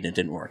succeed, and it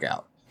didn't work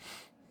out.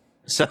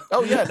 So,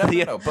 oh yeah,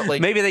 no, but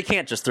like maybe they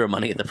can't just throw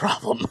money at the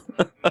problem.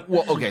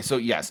 Well, okay, so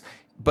yes,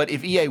 but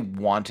if EA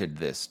wanted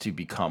this to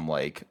become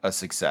like a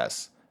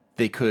success,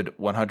 they could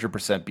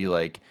 100% be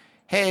like,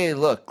 "Hey,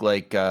 look,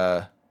 like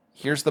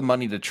here's the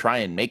money to try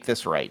and make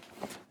this right.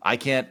 I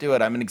can't do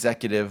it. I'm an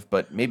executive,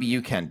 but maybe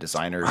you can,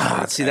 designers."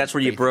 See, that's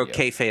where you broke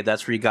kayfabe.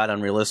 That's where you got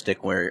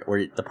unrealistic, where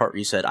the part where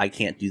you said, "I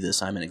can't do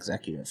this. I'm an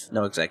executive."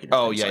 No executive.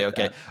 Oh yeah,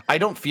 okay. That. I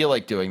don't feel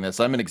like doing this.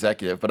 I'm an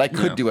executive, but I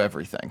could do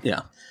everything.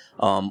 Yeah.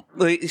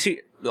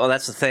 See, well,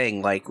 that's the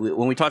thing. Like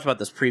when we talked about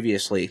this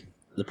previously,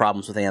 the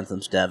problems with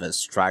Anthem's dev, as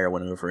Schreier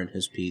went over in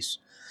his piece.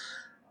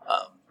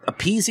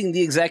 Appeasing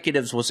the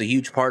executives was a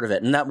huge part of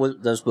it, and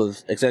those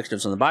both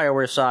executives on the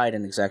BioWare side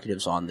and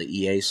executives on the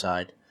EA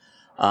side.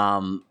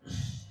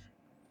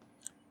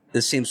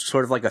 This seems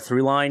sort of like a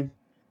through line.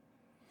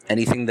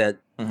 Anything that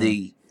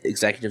the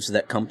executives of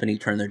that company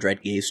turn their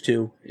dread gaze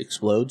to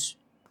explodes.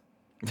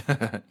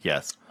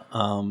 Yes.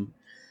 I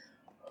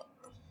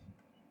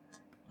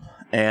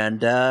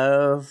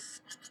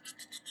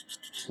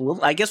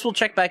guess we'll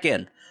check back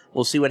in.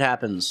 We'll see what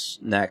happens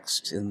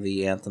next in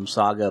the Anthem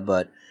saga,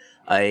 but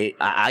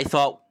I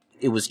thought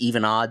it was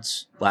even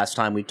odds last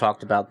time we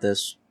talked about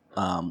this.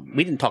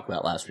 We didn't talk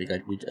about it last week.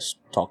 We just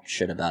talked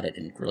shit about it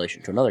in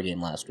relation to another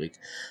game last week.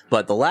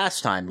 But the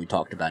last time we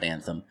talked about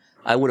Anthem,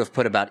 I would have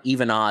put about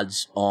even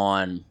odds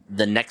on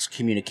the next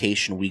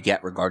communication we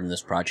get regarding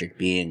this project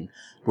being,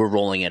 we're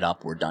rolling it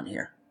up, we're done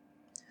here.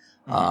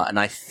 And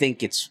I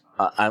think it's,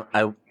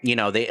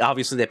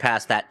 they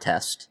passed that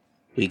test.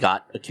 We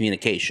got a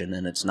communication,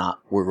 and it's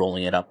not, we're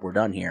rolling it up, we're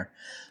done here.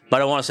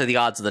 But I want to say the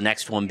odds of the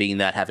next one being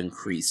that have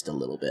increased a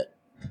little bit.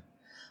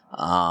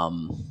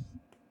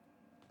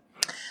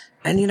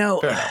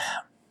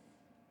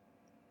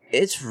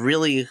 It's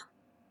really,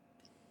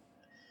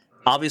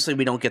 obviously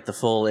we don't get the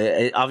full,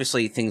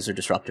 obviously things are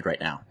disrupted right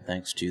now,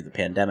 thanks to the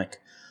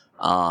pandemic.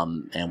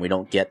 And we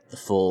don't get the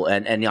full,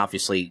 and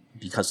obviously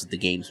because of the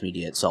games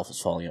media itself is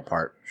falling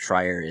apart.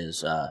 Schreier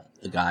is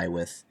the guy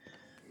with,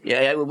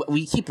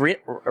 we keep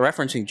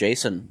referencing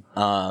Jason.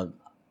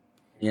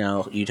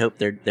 You'd hope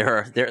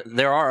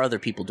there are other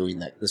people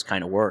doing this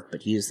kind of work,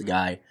 but he is the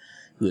guy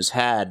who has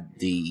had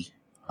the,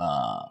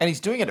 and he's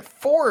doing it at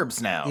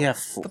Forbes now. Yeah,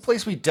 the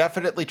place we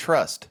definitely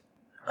trust.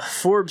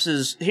 Forbes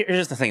is,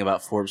 here's the thing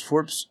about Forbes.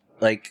 Forbes,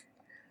 like,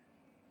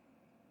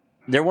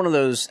 they're one of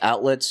those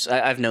outlets.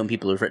 I've known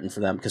people who've written for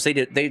them because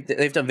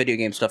they've done video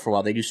game stuff for a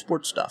while. They do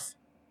sports stuff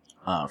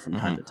from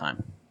time to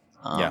time.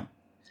 And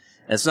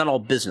it's not all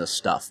business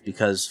stuff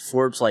because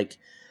Forbes, like,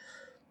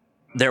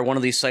 they're one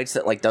of these sites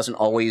that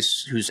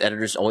whose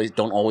editors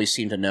don't always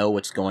seem to know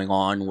what's going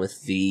on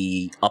with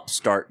the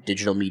upstart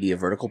digital media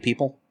vertical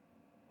people.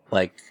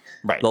 Like,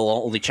 they'll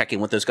only check in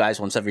with those guys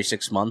once every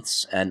 6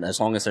 months, and as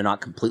long as they're not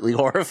completely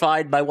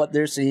horrified by what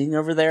they're seeing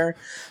over there,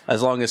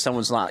 as long as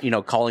someone's not,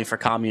 calling for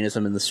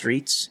communism in the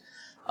streets,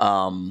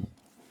 and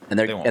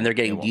they're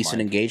getting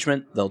decent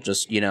engagement, they'll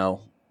just, the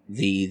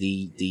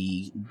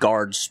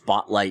guard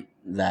spotlight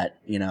that,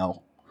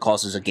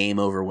 causes a game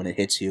over when it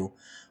hits you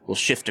will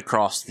shift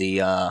across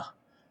the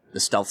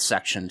stealth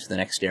section to the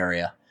next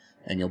area,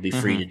 and you'll be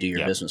free to do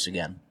your business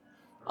again.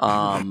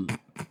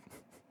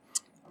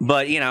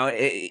 But,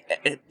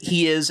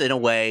 he is, in a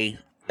way,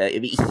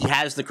 he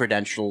has the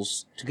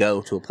credentials to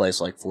go to a place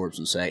like Forbes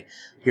and say,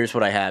 here's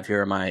what I have,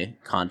 here are my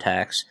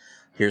contacts,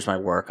 here's my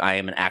work, I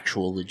am an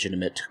actual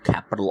legitimate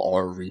capital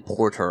R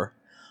reporter,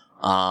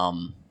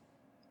 and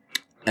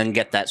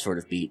get that sort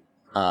of beat.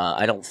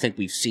 I don't think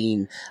we've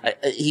seen,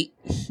 he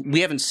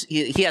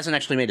hasn't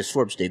actually made his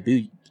Forbes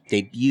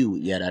debut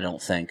yet, I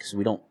don't think, so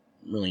we don't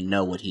really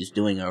know what he's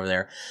doing over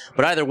there.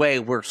 But either way,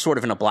 we're sort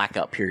of in a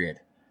blackout period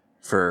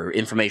for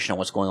information on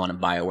what's going on in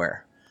BioWare.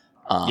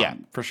 Yeah,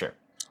 for sure.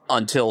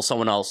 Until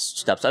someone else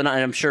steps up. And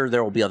I'm sure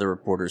there will be other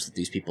reporters that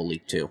these people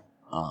leak to,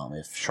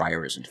 if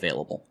Schreier isn't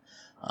available.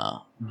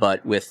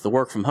 But with the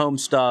work from home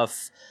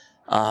stuff,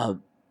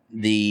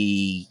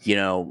 the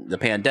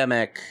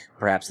pandemic,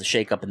 perhaps the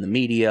shakeup in the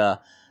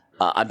media,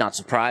 I'm not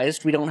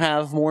surprised we don't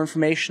have more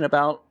information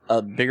about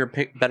a better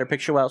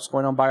picture about what's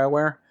going on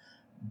BioWare.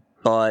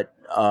 But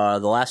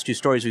the last two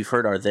stories we've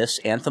heard are this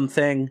Anthem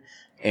thing,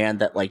 and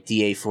that, like,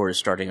 DA4 is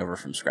starting over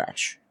from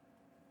scratch.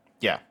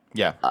 Yeah.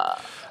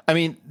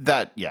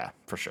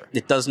 For sure.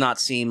 It does not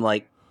seem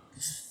like...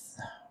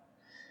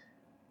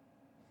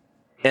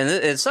 And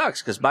it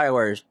sucks, because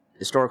BioWare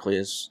historically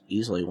is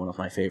easily one of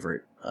my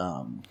favorite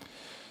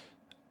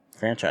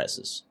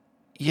franchises.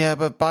 Yeah,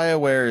 but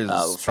BioWare is...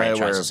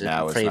 franchises, BioWare of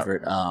now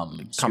favorite is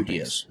not,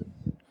 studios.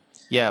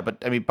 Yeah, but,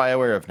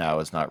 BioWare of now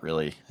is not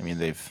really...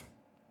 they've...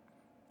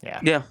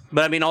 Yeah. Yeah,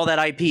 but, all that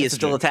IP is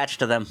still attached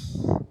to them.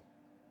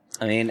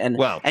 I mean, and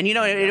Well, and you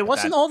know, yeah, it but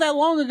wasn't that- all that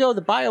long ago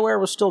that BioWare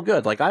was still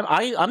good. Like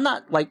I'm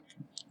not like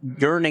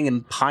yearning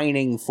and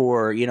pining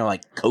for, you know,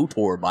 like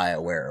KOTOR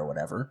BioWare or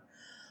whatever.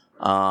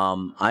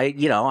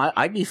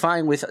 I'd be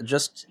fine with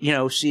just, you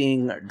know,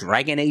 seeing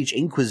Dragon Age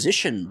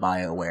Inquisition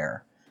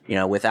BioWare, you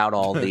know, without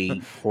all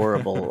the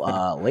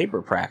horrible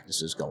labor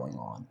practices going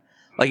on.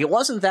 Like, it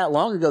wasn't that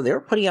long ago they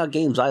were putting out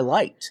games I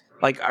liked.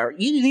 Like,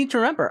 you need to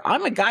remember,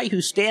 I'm a guy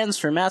who stands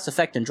for Mass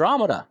Effect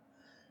Andromeda.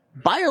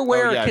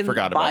 BioWare I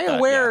forgot about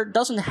that, BioWare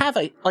doesn't have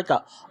a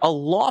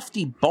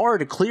lofty bar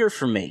to clear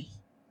for me.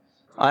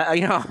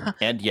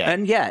 And yet.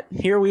 And yet,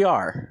 here we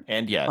are.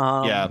 And yet.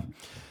 Um, yeah.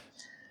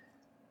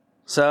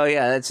 So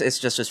yeah,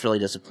 it's really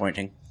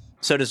disappointing.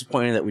 So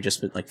disappointing that we just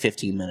spent like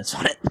 15 minutes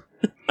on it.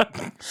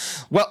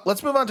 Well,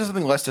 let's move on to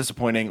something less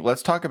disappointing.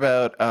 Let's talk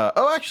about.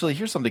 Actually,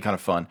 here's something kind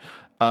of fun.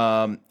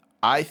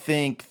 I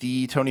think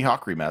the Tony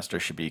Hawk remaster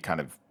should be kind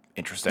of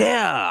interesting.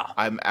 Yeah.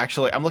 I'm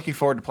looking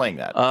forward to playing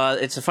that.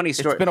 It's a funny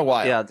story. It's been a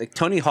while. Yeah,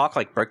 Tony Hawk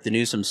like broke the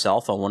news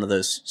himself on one of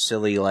those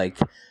silly like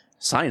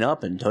sign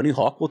up and Tony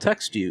Hawk will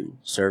text you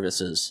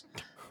services,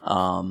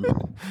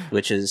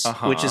 which is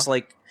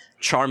like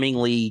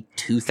charmingly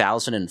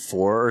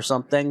 2004 or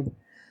something.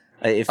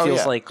 It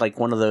feels like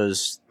one of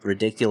those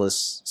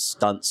ridiculous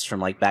stunts from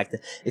like back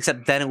then.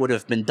 Except then it would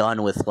have been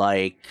done with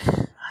like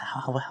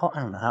I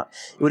don't know how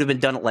it would have been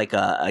done at like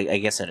I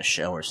guess at a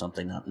show or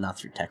something, not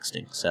through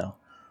texting. So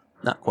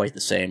not quite the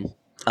same.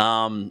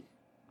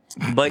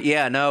 But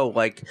yeah, no,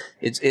 like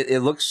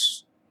it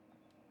looks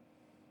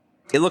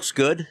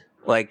good.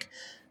 Like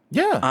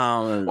yeah.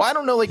 Well, I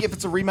don't know. Like, if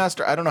it's a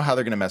remaster, I don't know how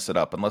they're going to mess it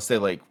up unless they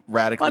like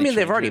radically. I mean,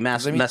 they've change already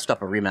it. messed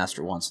up a remaster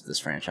once with this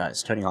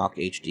franchise. Tony Hawk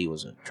HD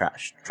was a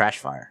trash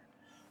fire.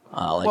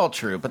 Well,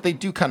 true, but they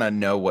do kind of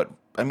know what.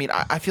 I mean,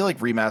 I feel like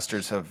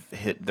remasters have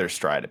hit their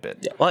stride a bit.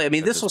 Yeah, well, I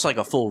mean, this was like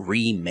a full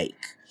remake.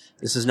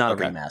 This is not a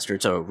remaster.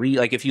 It's a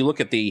like if you look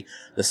at the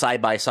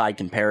side by side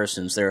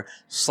comparisons, they're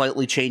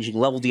slightly changing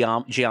level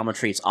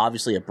geometry. It's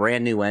obviously a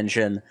brand new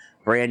engine,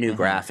 brand new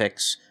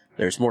graphics.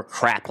 There's more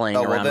crap laying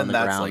around on the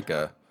ground. Like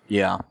a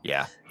yeah.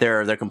 Yeah.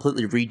 They're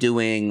completely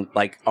redoing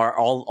like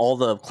all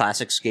the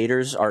classic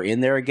skaters are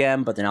in there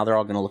again, but now they're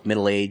all going to look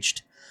middle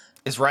aged.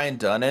 Is Ryan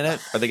Dunn in it?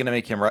 Are they going to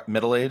make him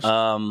middle aged?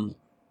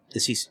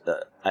 Is he?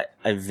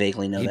 I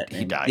vaguely know that name.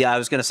 He died. Yeah, I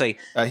was going to say.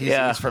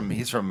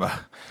 He's from.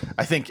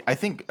 I think.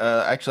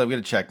 Actually, I'm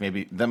going to check.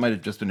 Maybe that might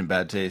have just been in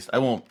bad taste. I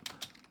won't.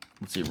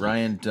 Let's see.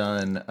 Ryan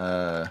Dunn.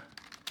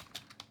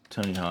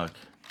 Tony Hawk.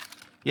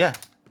 Yeah,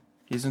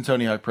 he's in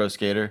Tony Hawk Pro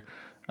Skater.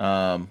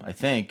 I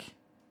think.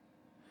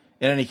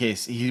 In any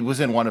case, he was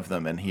in one of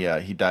them, and he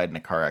died in a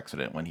car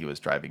accident when he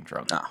was driving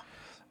drunk.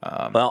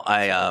 Well,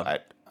 I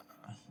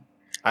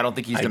don't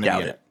think he's going to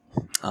be in it.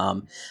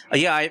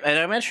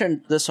 I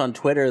mentioned this on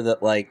Twitter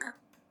that like,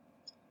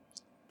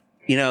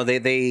 you know,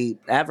 they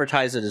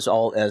advertise it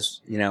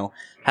as you know,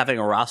 having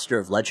a roster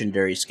of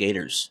legendary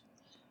skaters.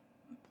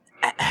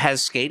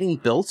 Has skating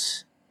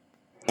built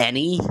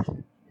any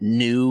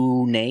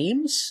new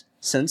names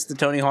since the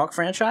Tony Hawk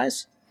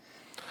franchise?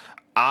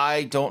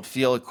 I don't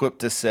feel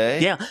equipped to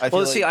say. Yeah.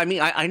 Well, see, I mean,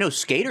 I know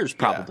skaters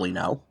probably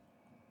know.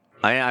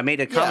 I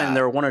made a comment, and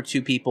there were one or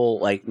two people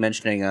like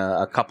mentioning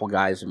a couple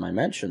guys in my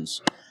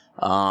mentions,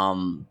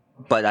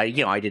 but I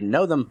didn't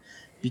know them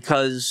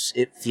because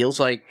it feels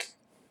like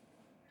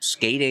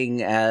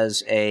skating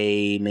as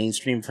a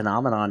mainstream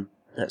phenomenon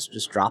has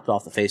just dropped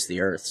off the face of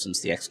the earth since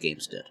the X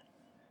Games did.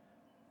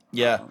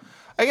 Yeah,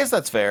 I guess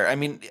that's fair. I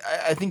mean,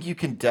 I think you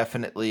can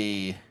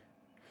definitely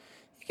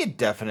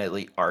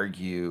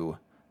argue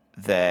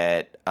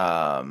that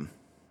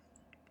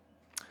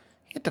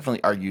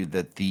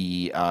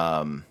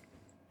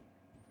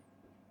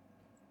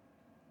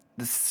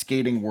the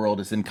skating world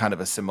is in kind of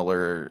a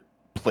similar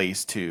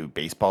place to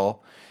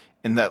baseball,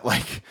 in that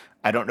like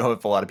I don't know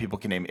if a lot of people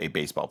can name a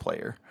baseball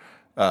player.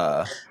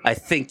 I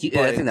think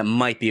that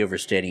might be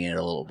overstating it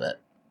a little bit.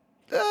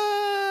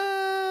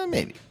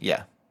 Maybe,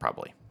 yeah,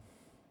 probably.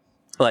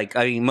 Like,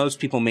 I mean, most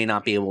people may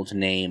not be able to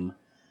name.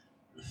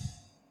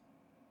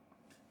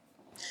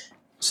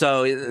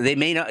 So they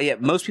may not. Yeah,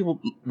 most people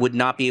would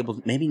not be able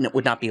to name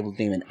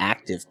an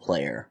active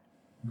player,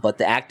 but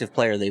the active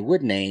player they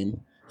would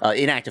name,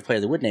 inactive player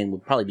they would name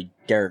would probably be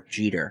Derek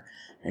Jeter,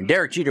 and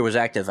Derek Jeter was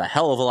active a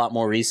hell of a lot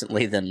more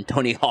recently than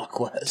Tony Hawk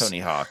was.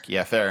 Tony Hawk,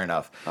 yeah, fair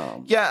enough.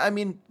 Yeah, I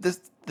mean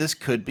this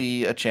could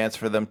be a chance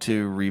for them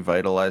to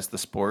revitalize the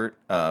sport.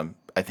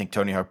 I think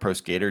Tony Hawk Pro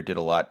Skater did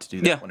a lot to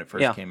do that when it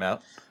first came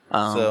out.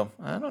 So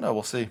I don't know.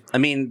 We'll see. I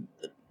mean,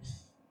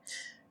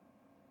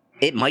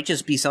 it might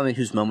just be something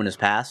whose moment has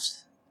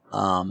passed,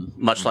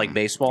 much like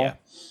baseball. Yeah.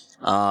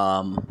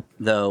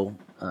 Though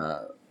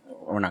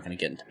we're not going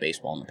to get into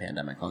baseball and the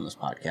pandemic on this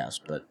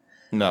podcast, but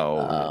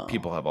no,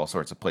 people have all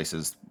sorts of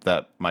places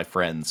that my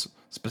friends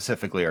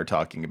specifically are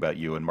talking about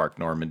you and Mark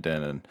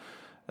Normandin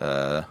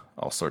and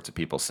all sorts of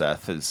people.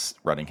 Seth is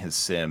running his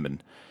sim,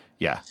 and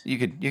yeah, you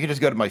could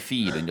just go to my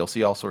feed and you'll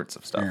see all sorts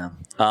of stuff. Yeah.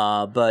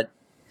 But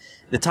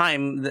the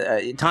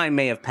time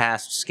may have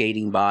passed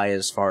skating by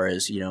as far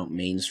as, you know,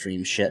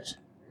 mainstream shit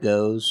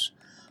goes.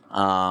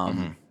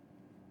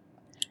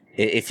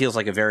 It feels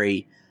like a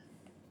very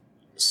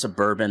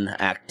suburban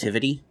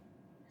activity,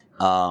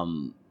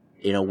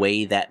 in a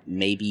way that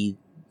maybe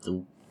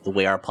the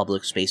way our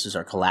public spaces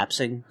are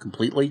collapsing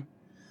completely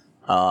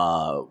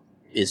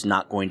is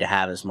not going to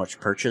have as much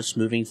purchase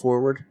moving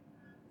forward.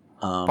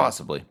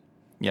 Possibly,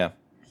 yeah.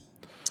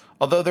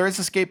 Although there is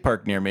a skate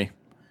park near me.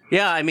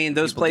 Yeah, I mean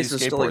those People do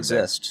places still skateboard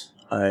exist.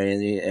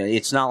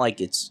 It's not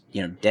like it's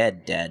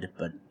dead,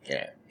 but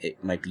yeah,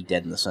 it might be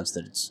dead in the sense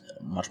that it's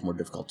much more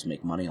difficult to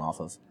make money off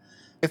of.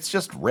 It's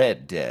just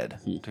Red Dead.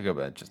 To go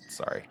back, just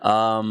sorry.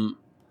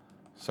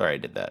 Sorry, I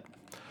did that.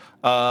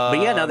 But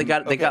yeah, no,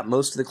 they got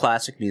most of the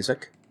classic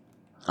music.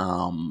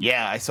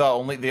 Yeah, I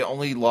saw they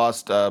only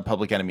lost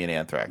Public Enemy and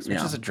Anthrax,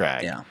 which is a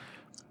drag. Yeah,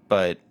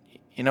 but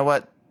you know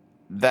what?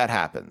 That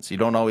happens. You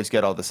don't always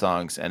get all the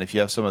songs, and if you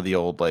have some of the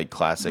old like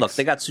classics, look,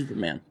 they got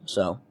Superman,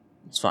 so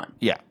it's fine.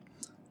 Yeah.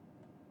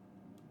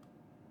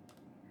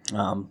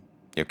 You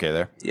okay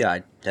there? Yeah,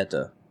 I had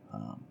to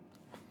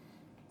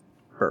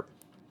burp.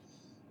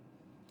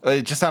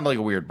 It just sounded like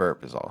a weird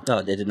burp, is all.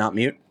 Oh, did it not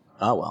mute?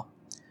 Oh well.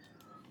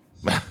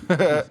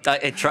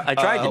 I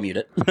tried to mute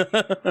it.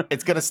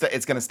 It's gonna stay.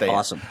 It's gonna stay.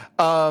 Awesome.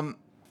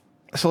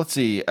 So let's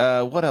see.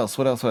 What else?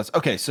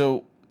 Okay,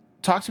 so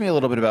talk to me a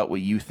little bit about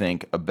what you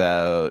think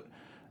about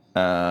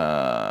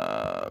the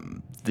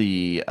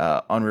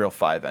Unreal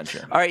 5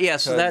 engine. All right. Yeah.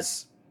 So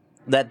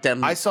that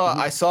demo. I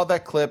saw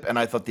that clip, and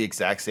I thought the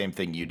exact same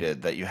thing you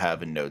did that you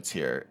have in notes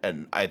here,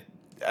 and I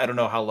don't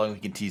know how long we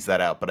can tease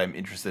that out, but I'm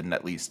interested in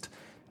at least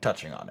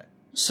touching on it.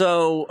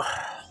 So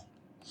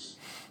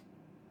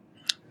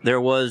there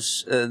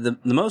was the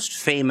most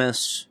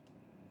famous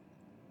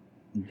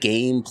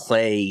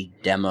gameplay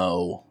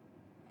demo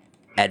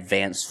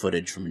advanced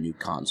footage from a new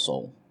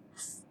console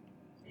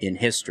in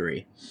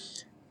history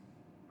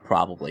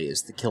probably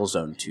is the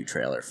Killzone 2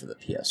 trailer for the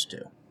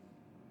PS2.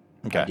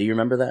 Okay. Do you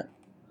remember that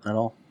at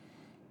all?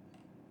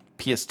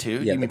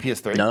 PS2? Yeah, you mean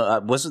PS3? No,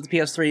 was it the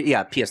PS3?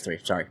 Yeah,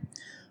 PS3, sorry.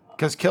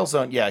 Because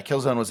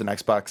Killzone was an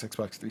Xbox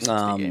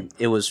 360 game.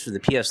 It was for the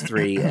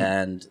PS3,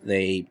 and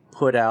they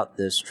put out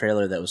this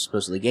trailer that was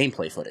supposedly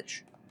gameplay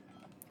footage.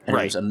 And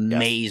it was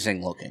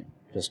amazing looking.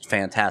 Just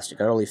fantastic,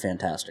 utterly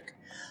fantastic.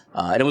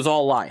 And it was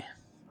all a lie.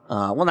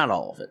 Well, not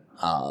all of it.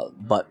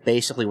 But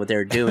basically what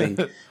they're doing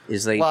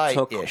is they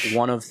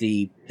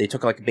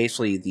took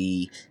basically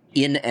the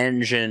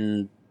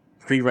in-engine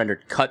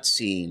pre-rendered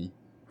cutscene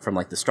from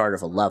like the start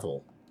of a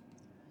level.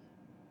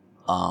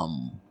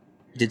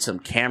 Did some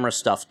camera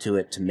stuff to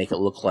it to make it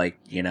look like,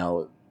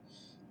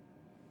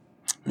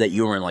 that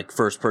you were in like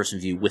first-person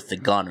view with the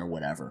gun or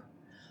whatever.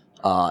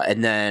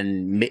 And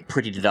then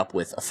prettied it up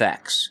with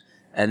effects.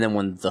 And then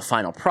when the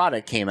final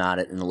product came out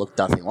and it looked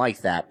nothing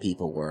like that,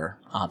 people were,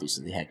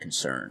 obviously, they had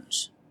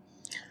concerns.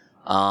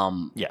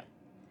 Yeah.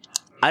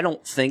 I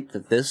don't think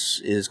that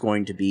this is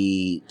going to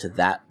be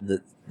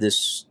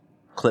this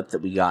clip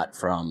that we got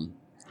from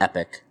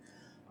Epic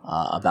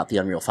about the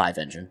Unreal 5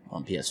 engine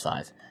on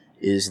PS5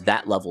 is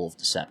that level of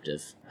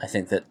deceptive. I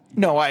think that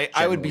no,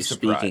 I would be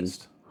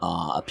surprised.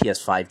 A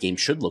PS5 game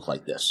should look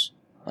like this.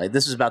 Like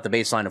this is about the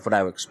baseline of what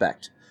I would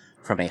expect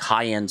from a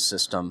high-end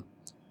system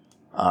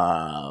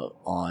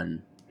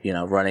on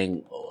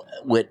running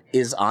what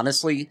is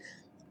honestly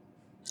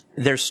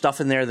there's stuff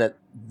in there that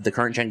the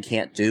current gen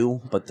can't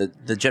do, but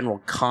the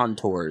general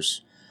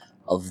contours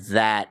of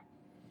that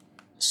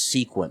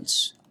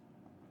sequence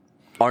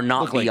are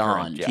not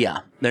beyond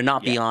they're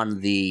not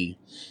beyond the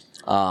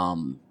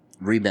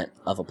remit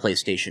of a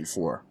PlayStation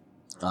 4.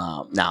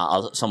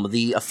 Now some of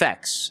the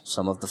effects,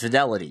 some of the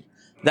fidelity,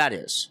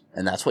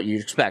 and that's what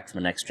you'd expect from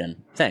a next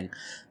gen thing,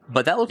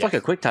 but that looked like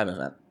a QuickTime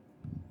event.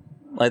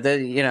 Like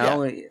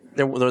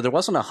there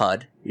wasn't a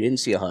HUD. You didn't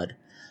see a HUD.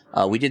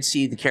 We did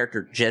see the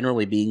character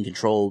generally being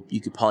controlled.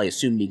 You could probably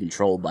assume being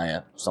controlled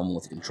by someone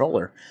with a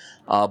controller,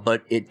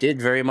 but it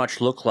did very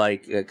much look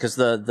like because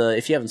the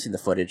if you haven't seen the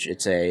footage,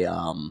 it's a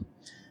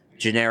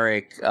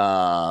generic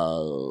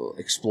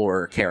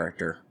explorer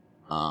character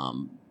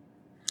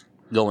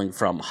going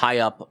from high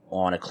up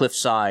on a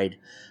cliffside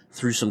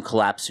through some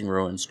collapsing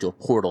ruins to a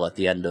portal at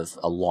the end of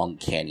a long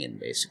canyon,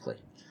 basically.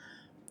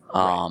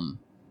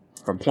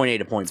 From point A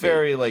to point B. It's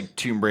very like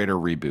Tomb Raider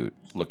reboot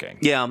looking.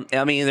 Yeah,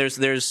 I mean,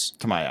 there's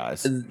to my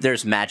eyes,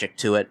 there's magic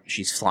to it.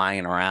 She's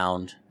flying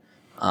around.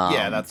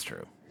 Yeah, that's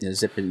true.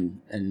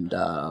 Zipping and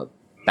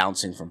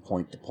bouncing from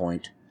point to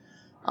point.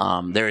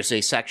 There is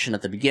a section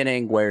at the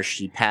beginning where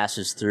she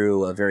passes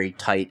through a very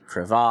tight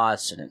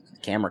crevasse, and the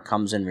camera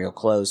comes in real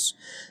close,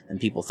 and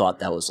people thought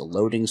that was a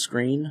loading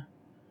screen.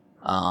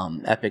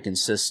 Epic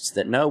insists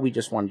that no, we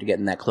just wanted to get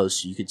in that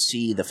close so you could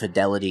see the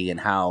fidelity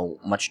and how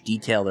much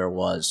detail there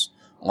was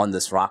on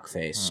this rock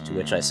face, to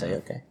which I say,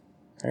 okay,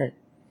 all right,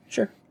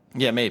 sure.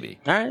 Yeah, maybe.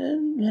 All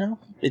right,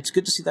 it's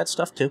good to see that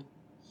stuff, too.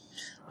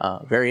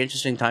 Very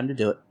interesting time to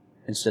do it,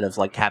 instead of,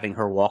 like, having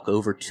her walk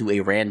over to a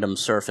random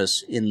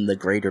surface in the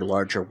greater,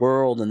 larger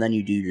world, and then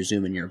you do your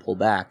zoom and your pull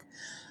back.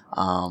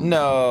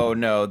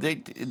 No,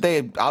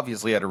 they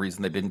obviously had a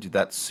reason they didn't do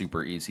that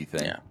super easy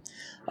thing. Yeah.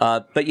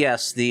 But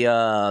yes,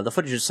 the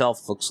footage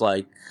itself looks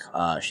like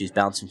she's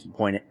bouncing from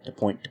point to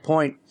point to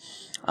point,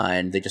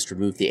 and they just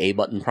removed the A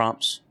button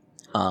prompts.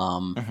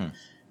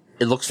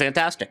 It looks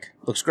fantastic.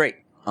 Looks great.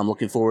 I'm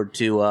looking forward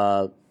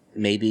to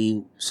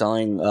maybe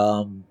selling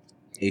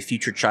a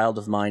future child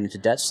of mine into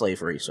debt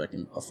slavery so I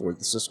can afford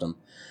the system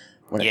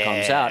when it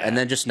comes out, and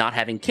then just not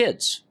having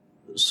kids.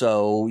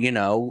 So,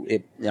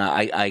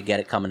 I get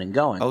it coming and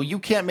going. Oh, you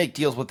can't make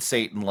deals with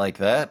Satan like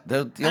that.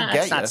 He'll get you.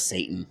 It's not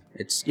Satan.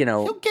 It's,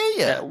 He'll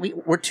get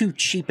you. We're too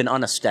cheap and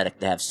unaesthetic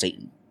to have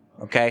Satan.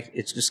 Okay?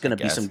 It's just going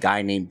to be some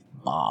guy named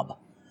Bob.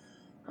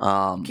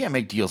 You can't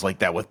make deals like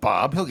that with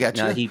Bob. He'll get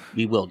you. No,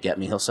 he will get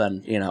me. He'll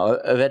send,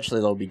 eventually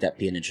there'll be debt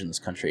peonage in this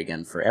country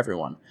again for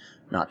everyone,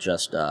 not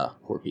just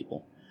poor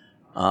people.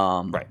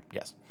 Right,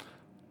 yes.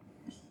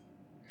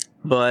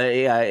 But,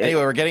 yeah.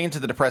 Anyway, we're getting into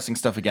the depressing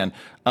stuff again.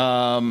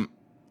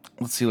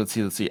 Let's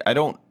see. I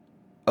don't...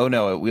 Oh,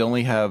 no, we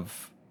only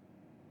have...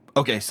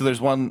 Okay, so there's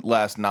one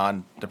last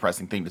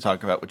non-depressing thing to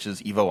talk about, which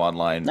is EVO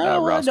Online.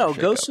 No,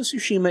 Ghost of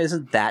Tsushima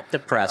isn't that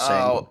depressing.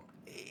 Oh,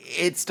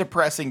 it's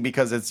depressing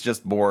because it's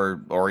just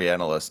more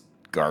Orientalist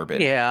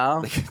garbage.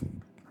 Yeah,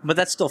 but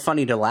that's still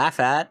funny to laugh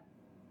at.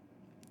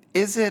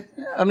 Is it?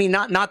 I mean,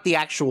 not the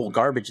actual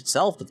garbage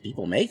itself, but the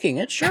people making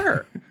it,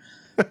 sure.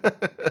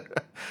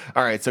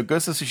 All right, so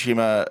Ghost of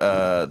Tsushima,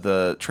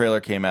 the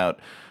trailer came out.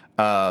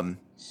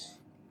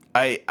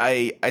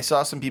 I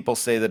saw some people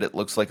say that it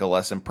looks like a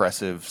less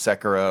impressive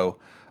Sekiro.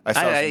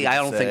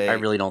 I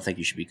really don't think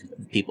you should be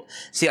people.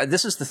 See,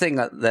 this is the thing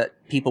that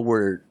people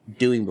were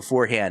doing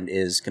beforehand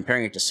is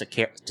comparing it to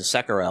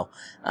Sekiro,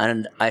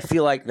 and I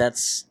feel like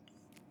that's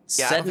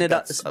setting it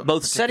up,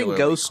 both setting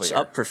Ghosts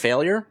up for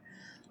failure,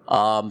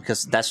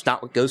 because that's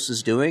not what Ghosts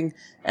is doing,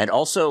 and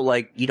also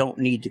like you don't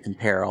need to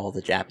compare all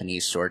the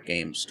Japanese sword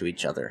games to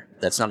each other.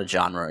 That's not a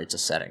genre; it's a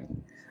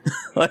setting.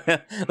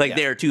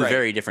 They are two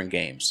very different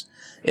games.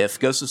 If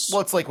Ghosts of...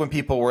 Well, it's like when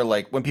people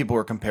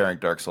were comparing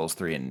Dark Souls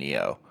 3 and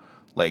Neo.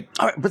 Like,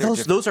 all right, but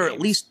those are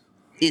games.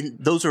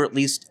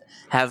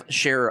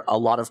 Share a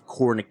lot of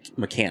core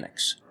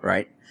mechanics,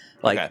 right?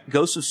 Like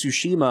Ghost of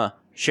Tsushima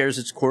shares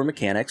its core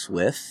mechanics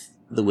with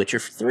The Witcher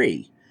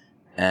 3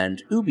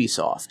 and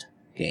Ubisoft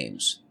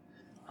games.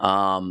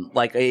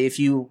 Like if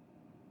you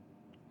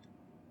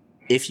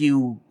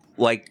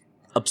like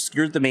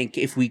obscured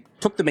if we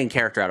took the main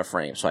character out of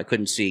frame, so I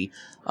couldn't see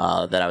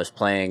that I was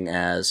playing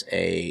as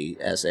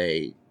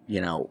a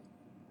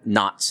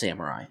not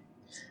samurai.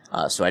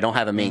 So I don't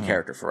have a main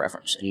character for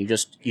reference. And you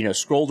just,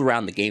 scrolled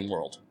around the game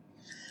world.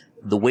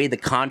 The way the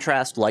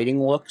contrast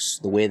lighting looks,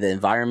 the way the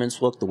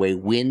environments look, the way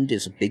wind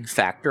is a big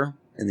factor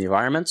in the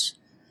environments,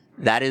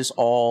 that is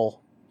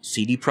all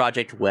CD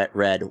Projekt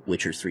Red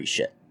Witcher 3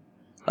 shit.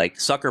 Like,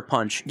 Sucker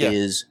Punch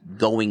is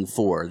going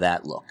for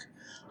that look.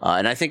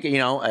 And I think,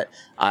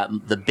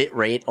 the bit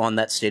rate on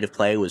that State of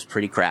Play was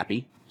pretty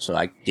crappy, so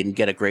I didn't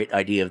get a great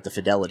idea of the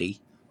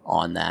fidelity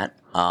on that.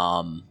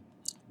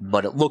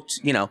 But it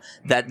looked,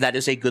 that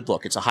is a good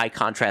look. It's a high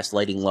contrast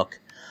lighting look.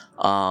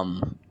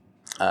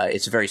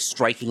 It's a very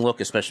striking look,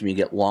 especially when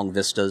you get long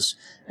vistas.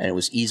 And it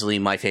was easily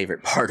my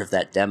favorite part of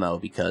that demo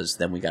because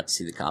then we got to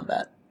see the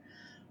combat.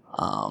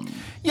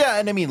 Yeah,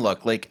 and I mean,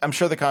 look, like, I'm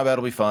sure the combat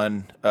will be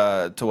fun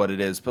to what it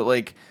is, but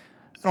like,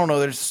 I don't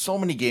know. There's so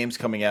many games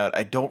coming out.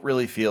 I don't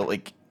really feel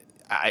like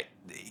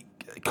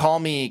call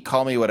me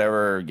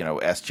whatever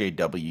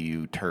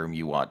SJW term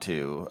you want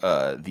to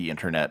the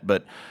internet,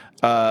 but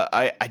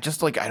I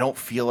just like I don't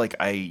feel like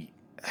I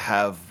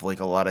have like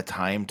a lot of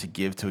time to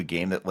give to a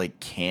game that like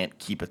can't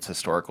keep its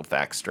historical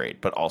facts straight,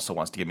 but also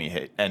wants to give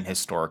me an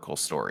historical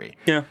story.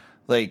 Yeah,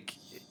 like.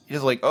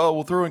 It's like, oh,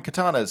 we'll throw in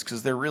katanas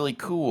because they're really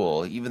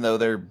cool, even though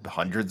they're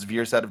hundreds of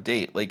years out of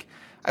date. Like,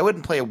 I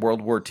wouldn't play a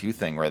World War II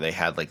thing where they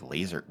had like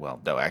laser. Well,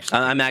 no,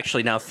 actually, I'm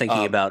actually now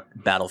thinking about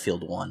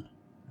Battlefield 1.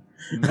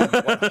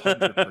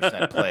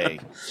 100% play.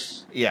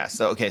 Yeah.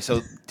 So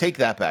take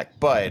that back.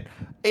 But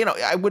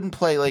I wouldn't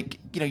play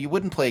you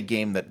wouldn't play a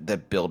game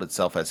that billed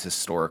itself as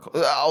historical.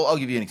 I'll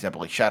give you an example,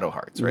 like Shadow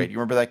Hearts, right? You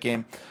remember that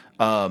game?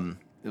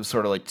 It was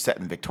sort of like set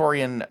in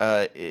Victorian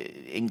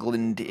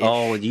England.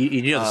 Oh,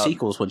 the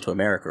sequels went to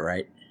America,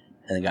 right?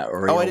 And they got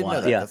real. Oh, I didn't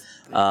know that.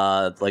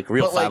 Yeah, like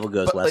Real Fable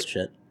Goes West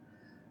shit.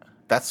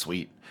 That's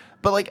sweet.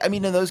 But like, I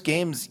mean, in those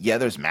games, yeah,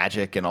 there's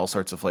magic and all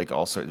sorts of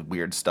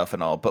weird stuff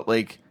and all. But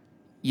like,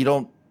 you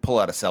don't pull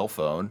out a cell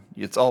phone.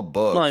 It's all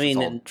books. Well, I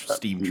mean, it's all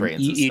steam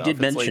trains. You did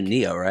mention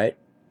Neo, right?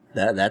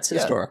 That's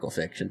historical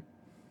fiction.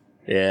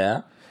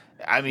 Yeah.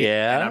 I mean,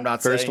 and I'm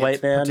not First saying white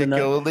it's man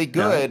particularly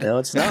good. No,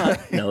 it's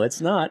not. No, it's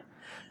not.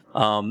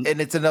 And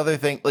it's another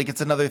thing. Like,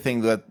 it's another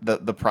thing that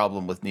the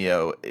problem with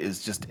Neo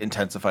is just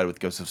intensified with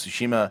Ghost of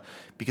Tsushima,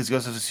 because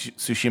Ghost of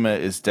Tsushima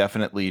is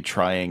definitely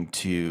trying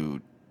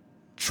to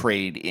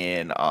trade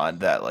in on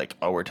that. Like,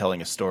 oh, we're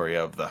telling a story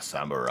of the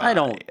samurai. I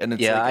don't. And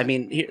it's I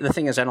mean, the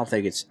thing is, I don't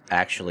think it's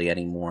actually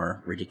any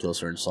more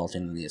ridiculous or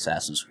insulting than the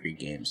Assassin's Creed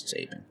games. It's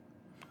aping.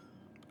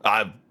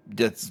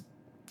 It's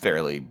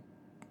fairly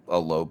a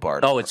low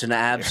bar. Oh, it's an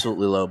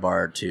absolutely low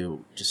bar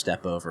to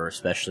step over,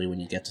 especially when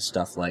you get to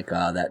stuff like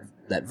that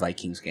that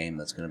Vikings game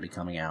that's going to be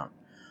coming out.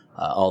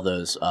 All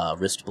those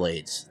wrist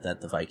blades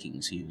that the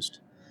Vikings used.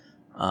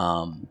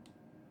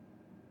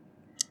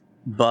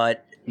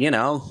 But,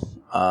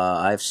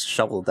 I've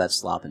shoveled that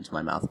slop into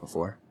my mouth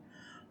before.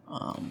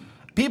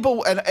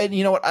 People, and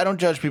you know what? I don't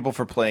judge people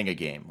for playing a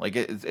game. Like,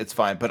 it's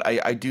fine. But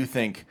I do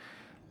think,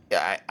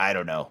 I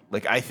don't know.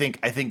 Like, I think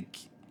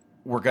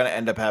we're going to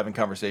end up having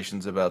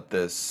conversations about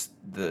this,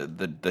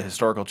 the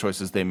historical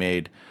choices they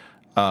made.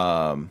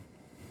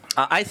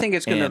 I think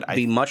it's going to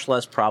be much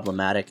less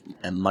problematic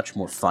and much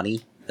more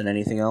funny than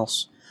anything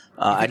else.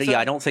 I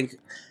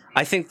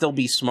think they'll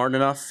be smart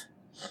enough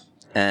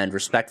and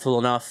respectful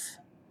enough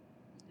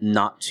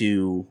not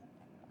to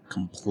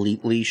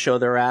completely show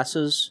their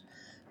asses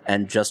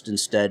and just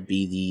instead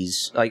be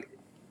these, like,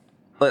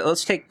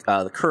 let's take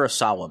the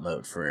Kurosawa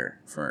mode for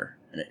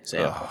an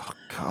example. Oh,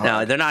 God.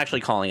 Now, they're not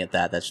actually calling it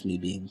that. That's me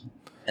being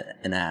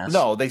an ass.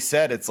 No, they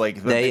said it's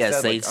like they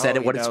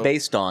said what it's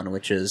based on,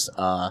 which is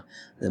the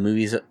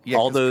movies. Yeah,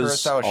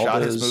 Kurosawa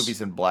shot his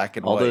movies in black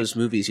and white. All those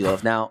movies you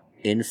love. Now,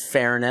 in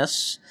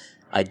fairness,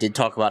 I did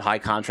talk about high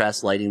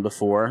contrast lighting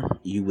before.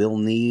 You will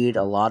need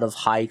a lot of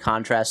high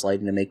contrast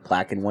lighting to make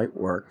black and white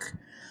work,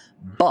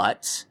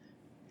 but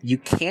you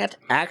can't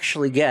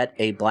actually get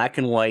a black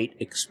and white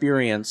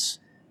experience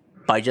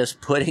by just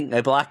putting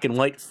a black and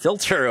white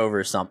filter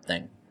over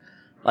something.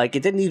 Like,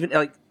 it didn't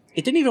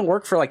even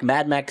work for, like,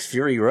 Mad Max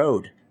Fury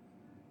Road.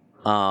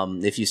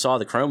 If you saw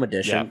the Chrome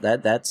edition,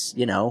 that's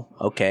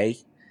okay.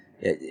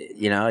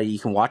 You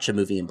can watch a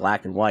movie in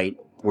black and white,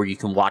 or you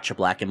can watch a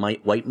black and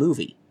white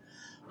movie.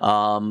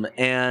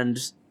 And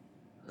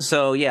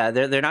so, yeah,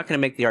 they're not going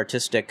to make the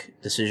artistic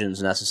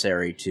decisions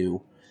necessary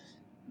to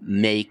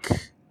make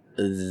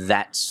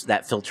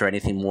that filter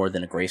anything more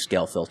than a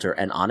grayscale filter.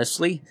 And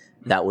honestly,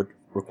 that would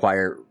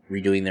require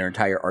redoing their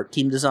entire art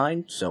team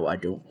design, so I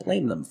don't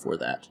blame them for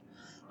that.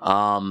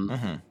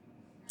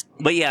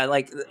 But yeah,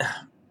 like,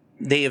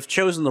 they have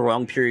chosen the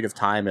wrong period of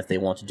time if they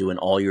want to do an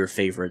all your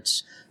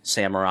favorites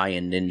samurai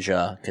and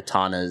ninja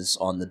katanas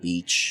on the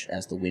beach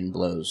as the wind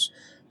blows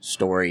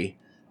story.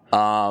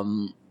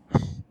 But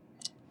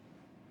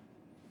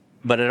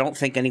I don't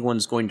think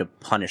anyone's going to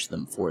punish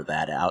them for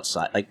that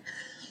outside. Like,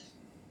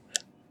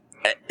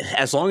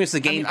 as long as the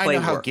gameplay I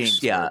know how works.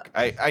 Games yeah, work.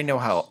 I know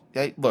how.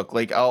 Look,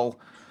 like, I'll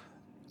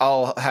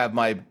have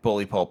my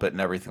bully pulpit and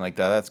everything like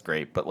that. That's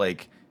great, but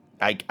like,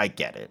 I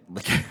get it.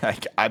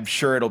 Like, I'm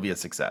sure it'll be a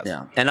success.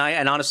 Yeah, and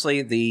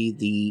honestly,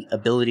 the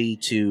ability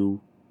to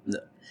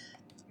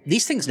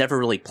these things never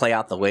really play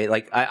out the way.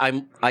 Like,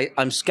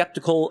 I'm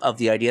skeptical of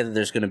the idea that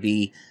there's going to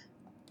be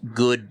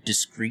good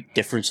discrete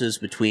differences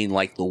between,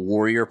 like, the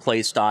warrior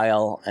play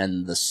style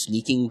and the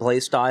sneaking play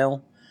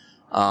style.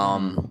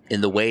 In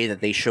the way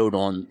that they showed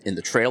in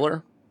the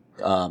trailer,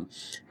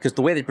 because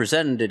the way they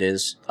presented it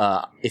is,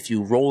 if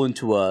you roll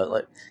into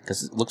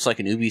because it looks like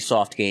an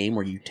Ubisoft game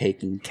where you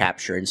take and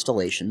capture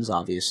installations,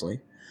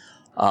 obviously.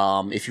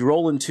 If you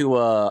roll into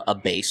a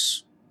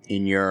base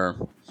in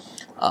your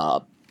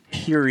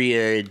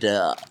period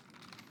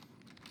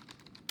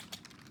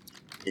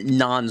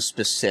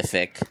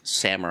non-specific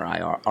samurai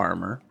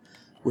armor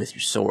with your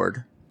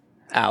sword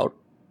out,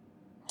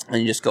 and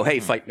you just go,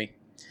 "Hey, fight me."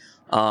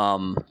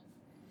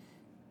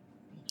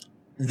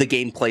 The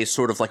gameplay is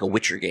sort of like a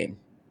Witcher game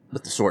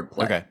with the sword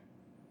play. Okay.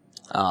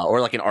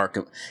 Or like an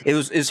Arkham.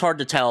 It's hard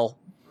to tell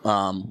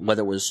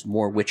whether it was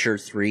more Witcher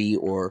 3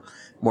 or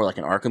more like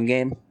an Arkham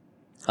game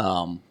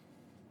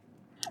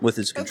with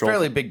its control. It's a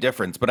fairly big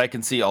difference, but I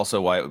can see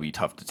also why it would be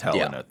tough to tell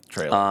in a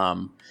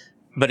trailer.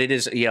 But it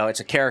is, it's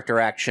a character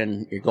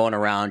action. You're going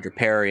around, you're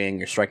parrying,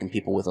 you're striking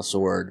people with a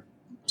sword,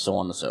 so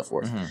on and so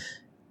forth. Mm-hmm.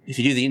 If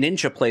you do the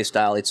ninja play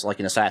style, it's like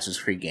an Assassin's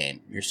Creed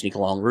game. You're sneaking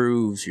along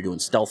roofs, you're doing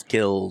stealth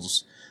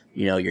kills,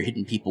 you're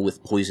hitting people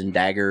with poison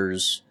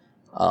daggers.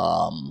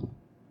 You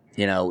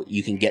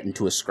can get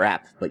into a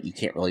scrap, but you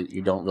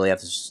don't really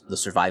have the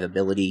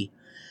survivability.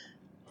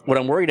 What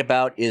I'm worried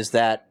about is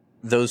that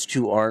those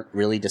two aren't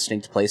really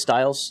distinct play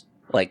styles.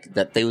 Like,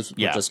 that those were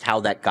just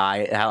how that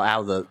guy,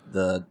 how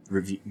the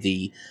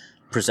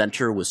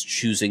presenter was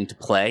choosing to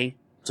play,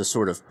 to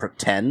sort of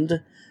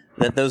pretend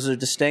that those are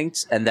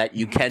distinct, and that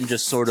you can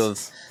just sort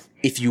of,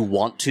 if you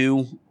want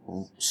to,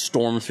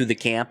 storm through the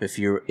camp if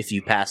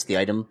you pass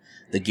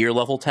the gear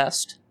level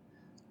test,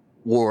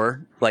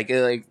 or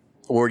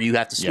or you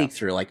have to sneak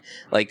through. Like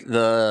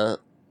the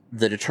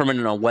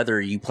determinant on whether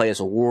you play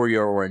as a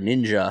warrior or a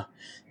ninja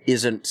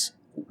isn't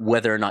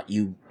whether or not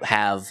you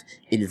have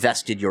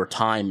invested your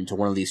time into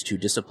one of these two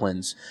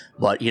disciplines,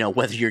 but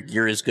whether your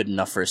gear is good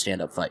enough for a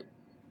stand-up fight.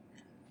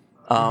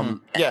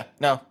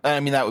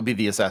 That would be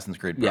the Assassin's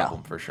Creed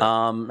problem for sure.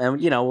 And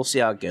we'll see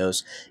how it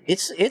goes.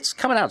 It's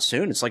coming out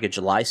soon. It's like a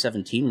July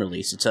 17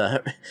 release.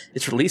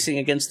 It's releasing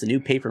against the new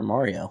Paper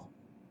Mario.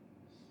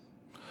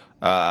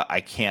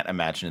 I can't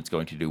imagine it's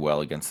going to do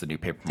well against the new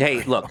Paper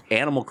Mario. Hey, look,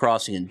 Animal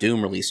Crossing and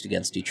Doom released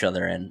against each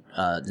other, and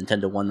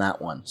Nintendo won that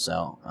one.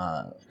 So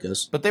it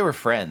goes. But they were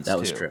friends. That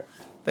was true.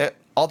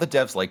 All the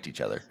devs liked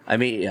each other. I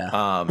mean,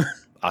 yeah.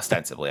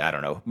 Ostensibly, I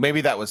don't know. Maybe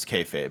that was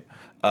kayfabe.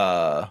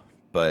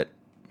 But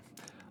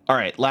All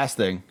right, last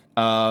thing.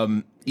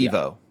 Evo.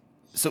 Yeah.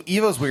 So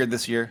Evo's weird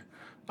this year,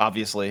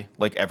 obviously.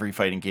 Like every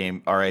fighting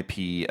game,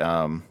 RIP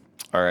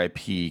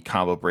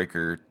Combo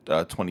Breaker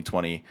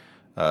 2020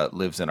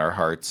 lives in our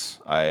hearts.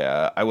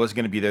 I was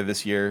going to be there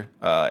this year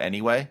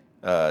anyway.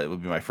 It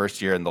would be my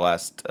first year in the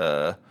last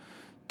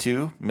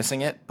two,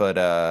 missing it. But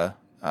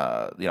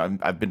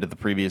I've been to the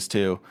previous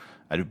two.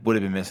 I would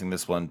have been missing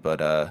this one,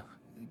 but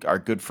our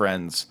good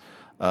friends,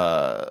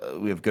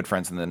 we have good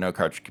friends in the No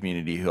Cartridge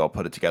community who all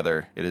put it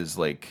together. It is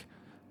like,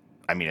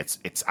 I mean, it's.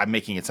 I'm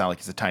making it sound like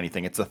it's a tiny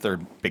thing. It's the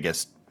third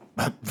biggest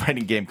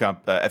fighting game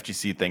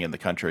FGC thing in the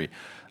country.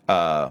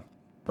 They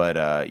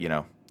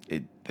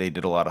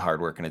did a lot of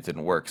hard work and it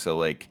didn't work. So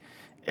like,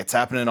 it's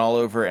happening all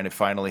over, and it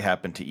finally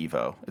happened to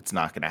Evo. It's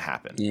not going to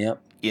happen.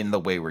 Yep. In the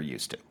way we're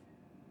used to.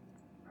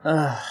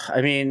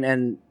 I mean,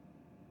 and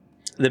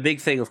the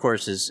big thing, of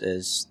course,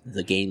 is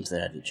the games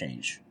that had to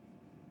change.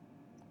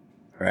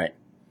 Right.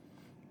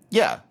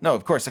 Yeah. No,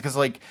 of course, because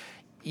like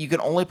you can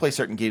only play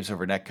certain games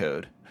over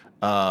netcode,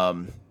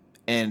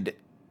 and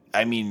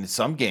I mean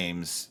some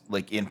games,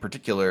 like in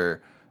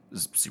particular,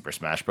 Super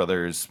Smash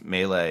Brothers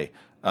Melee,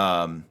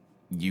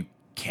 you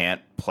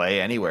can't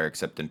play anywhere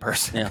except in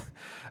person.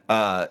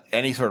 Yeah.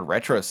 Any sort of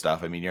retro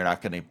stuff, I mean, you're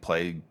not going to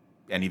play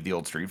any of the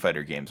old Street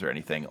Fighter games or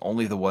anything.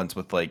 Only the ones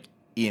with like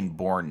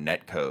inborn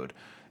netcode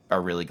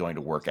are really going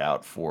to work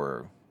out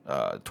for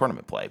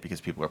tournament play because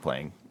people are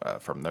playing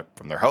from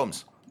their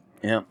homes.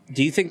 Yeah.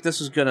 Do you think this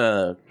is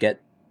gonna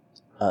get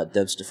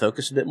devs to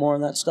focus a bit more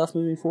on that stuff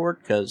moving forward?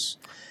 Because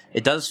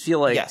it does feel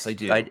like yes, I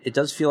do. It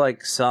does feel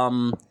like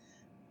some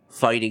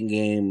fighting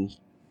game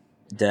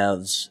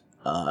devs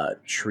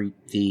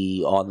treat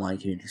the online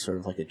community sort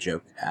of like a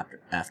joke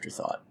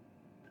afterthought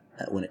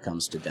when it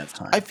comes to dev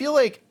time. I feel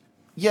like,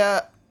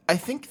 yeah, I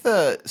think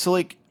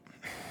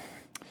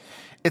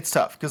it's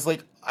tough because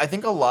like I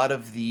think a lot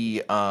of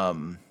the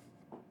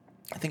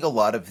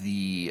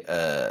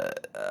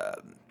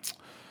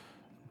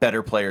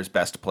better players,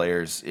 best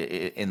players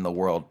in the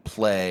world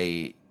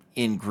play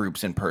in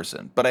groups in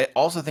person. But I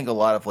also think a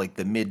lot of like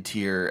the mid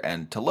tier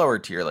and to lower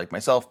tier, like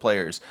myself,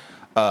 players,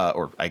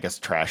 or I guess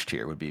trash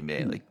tier would be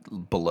me, like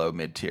below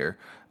mid tier.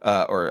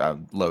 Or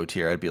low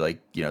tier, I'd be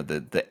like,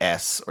 the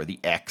S or the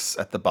X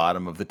at the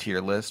bottom of the tier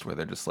list, where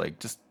they're just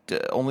like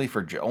only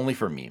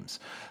for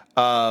memes.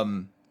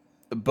 But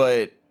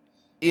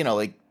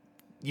like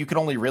you can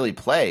only really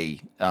play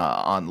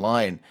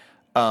online.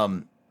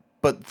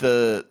 But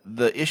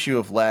the issue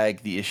of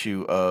lag, the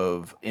issue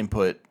of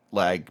input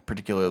lag,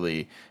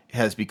 particularly,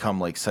 has become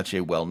like such a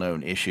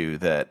well-known issue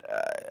that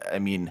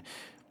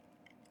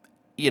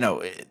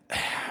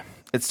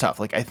it's tough.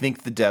 Like I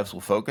think the devs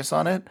will focus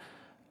on it.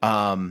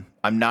 I'm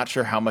not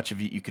sure how much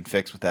of it you can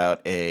fix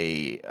without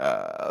a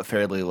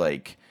fairly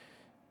like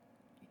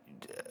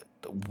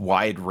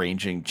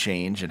wide-ranging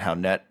change in how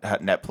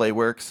net play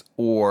works,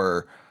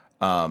 or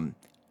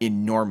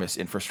enormous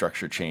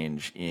infrastructure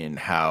change in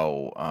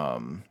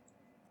how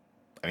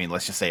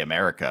let's just say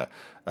America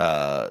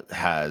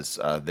has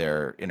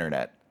their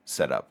internet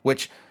set up,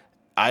 which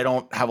I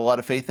don't have a lot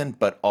of faith in,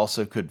 but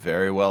also could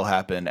very well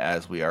happen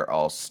as we are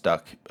all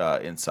stuck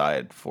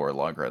inside for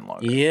longer and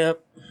longer.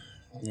 Yep.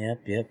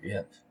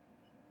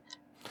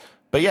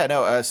 But yeah,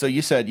 no. So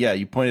you said,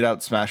 you pointed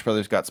out Smash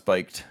Brothers got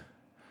spiked.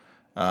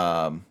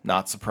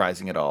 Not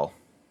surprising at all.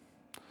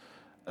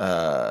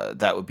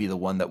 That would be the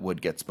one that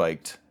would get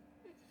spiked.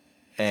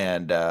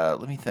 And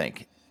let me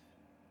think.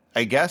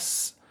 I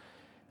guess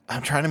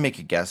I'm trying to make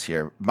a guess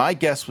here. My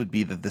guess would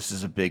be that this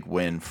is a big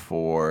win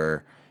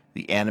for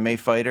the anime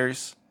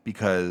fighters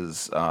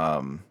because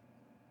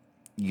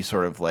you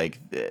sort of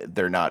like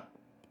they're not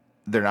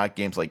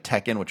games like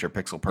Tekken, which are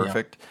pixel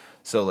perfect. Yeah.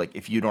 So like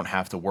if you don't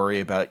have to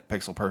worry about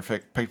pixel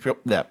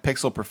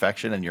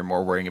perfection, and you're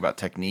more worrying about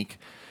technique,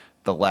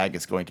 the lag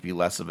is going to be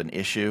less of an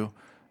issue.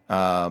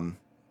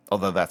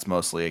 Although that's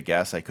mostly a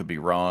guess, I could be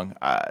wrong.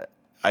 I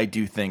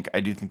do think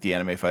the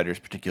anime fighters,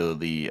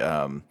 particularly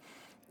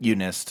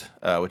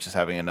Unist, which is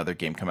having another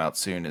game come out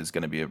soon, is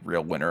going to be a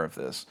real winner of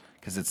this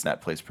because its net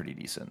plays pretty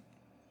decent.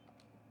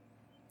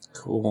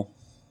 Cool.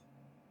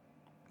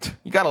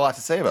 You got a lot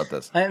to say about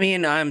this. I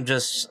mean, I'm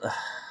just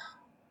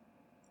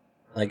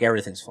like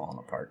everything's falling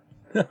apart.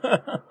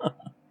 Well,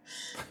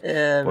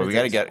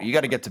 you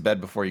got to get to bed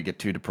before you get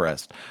too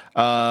depressed.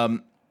 All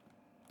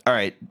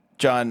right,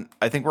 John.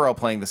 I think we're all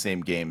playing the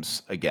same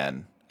games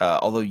again.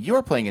 Although you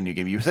are playing a new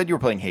game. You said you were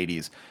playing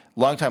Hades.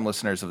 Longtime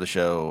listeners of the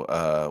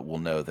show will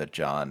know that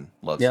John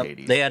loves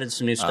Hades. They added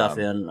some new stuff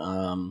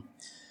in.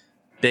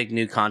 Big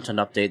new content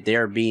update. They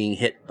are being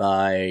hit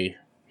by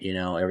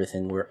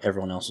everything where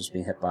everyone else is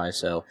being hit by.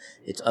 So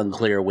it's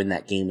unclear when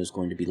that game is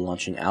going to be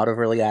launching out of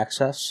early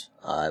access.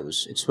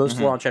 It's supposed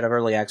to launch out of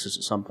early access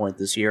at some point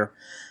this year.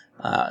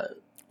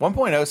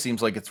 1.0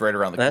 seems like it's right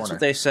around the corner. That's what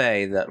they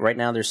say. That right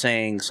now they're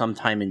saying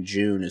sometime in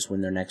June is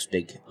when their next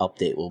big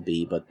update will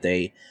be, but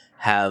they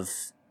have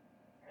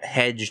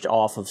hedged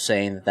off of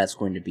saying that that's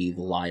going to be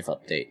the live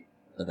update.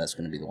 That's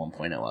going to be the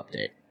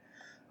 1.0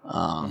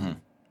 update.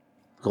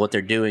 what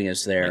they're doing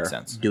is they're Makes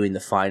sense. doing the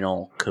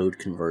final code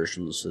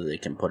conversions so that they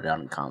can put it out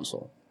on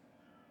console.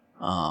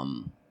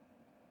 And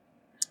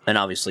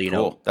obviously, you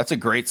know, That's a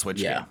great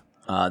Switch yeah.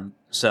 game.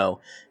 So,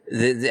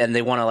 and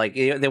they want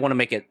to they want to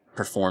make it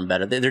perform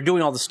better. They're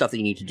doing all the stuff that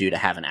you need to do to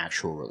have an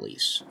actual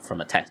release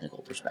from a technical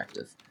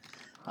perspective.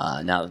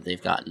 Now that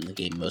they've gotten the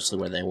game mostly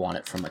where they want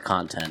it from a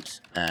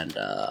content and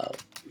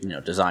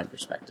design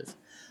perspective.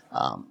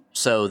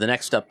 So the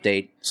next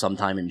update,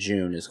 sometime in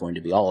June, is going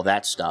to be all of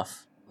that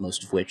stuff,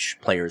 most of which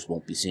players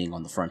won't be seeing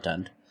on the front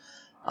end,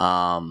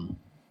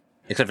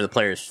 except for the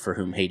players for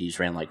whom Hades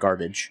ran like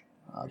garbage.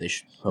 They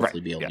should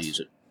hopefully be able to use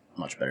it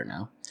much better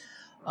now.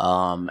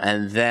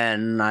 And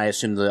then I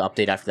assume the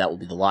update after that will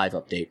be the live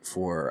update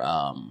for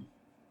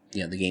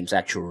the game's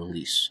actual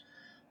release,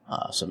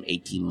 some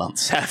 18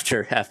 months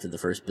after the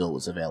first build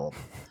was available.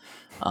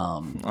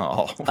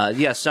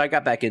 So I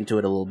got back into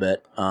it a little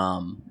bit.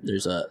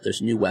 There's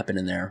a new weapon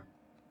in there,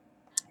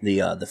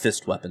 the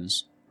fist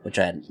weapons, which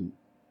I hadn't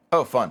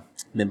fun.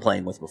 been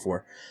playing with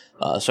before.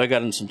 So I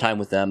got in some time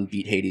with them,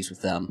 beat Hades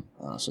with them,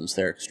 since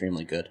they're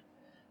extremely good.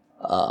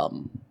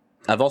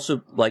 I've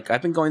also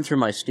I've been going through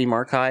my Steam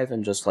archive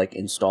and just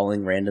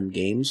installing random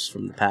games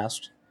from the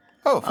past.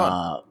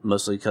 Fun.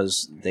 Mostly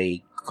because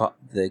they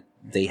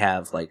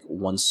have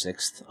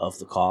 1/6 of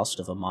the cost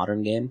of a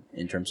modern game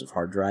in terms of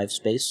hard drive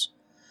space.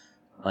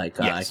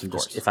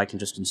 If I can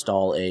just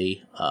install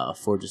a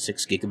 4 to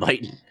 6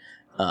 gigabyte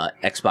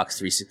Xbox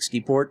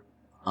 360 port,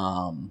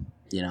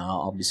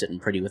 I'll be sitting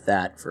pretty with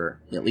that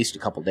for at least a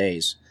couple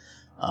days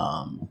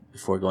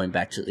before going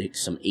back to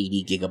some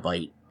 80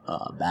 gigabyte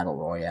battle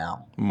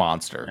royale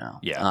monster.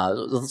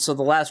 So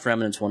the last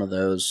remnant's one of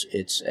those.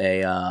 It's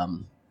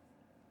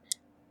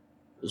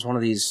one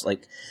of these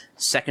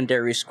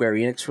secondary Square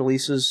Enix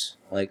releases,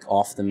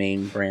 off the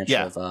main branch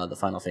of the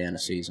Final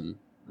Fantasies and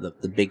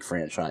the big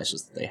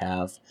franchises that they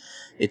have.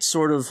 It's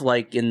sort of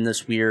in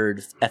this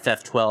weird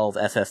FF12,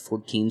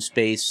 FF14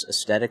 space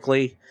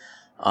aesthetically,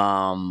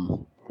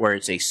 where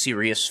it's a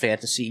serious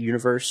fantasy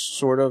universe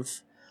sort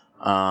of,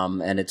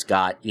 and it's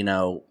got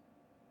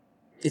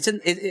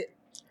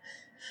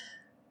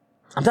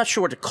I'm not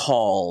sure what to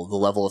call the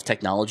level of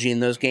technology in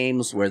those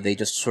games where they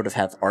just sort of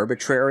have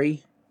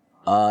arbitrary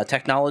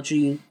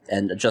technology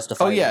and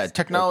justify.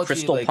 Technology,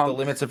 Crystal the Punk.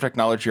 limits of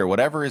technology or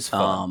whatever is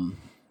fun.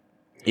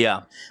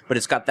 But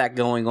it's got that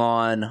going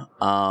on.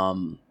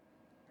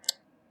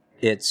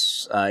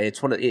 It's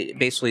one of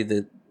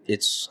basically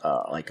it's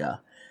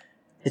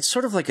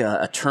sort of like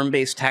a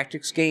turn-based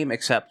tactics game,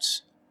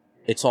 except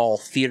it's all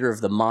theater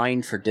of the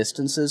mind for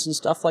distances and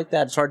stuff like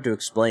that. It's hard to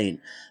explain,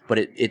 but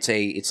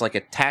it's like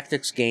a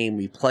tactics game.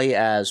 We play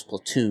as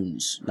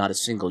platoons, not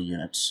as single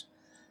units,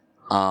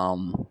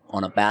 on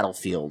a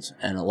battlefield,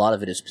 and a lot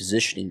of it is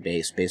positioning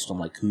based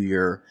on who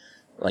your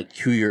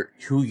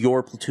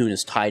platoon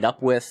is tied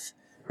up with.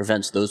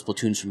 Prevents those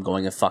platoons from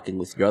going and fucking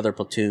with your other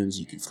platoons.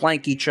 You can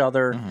flank each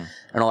other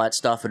and all that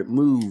stuff, but it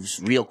moves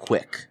real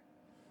quick.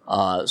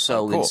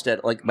 Cool. Instead,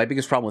 my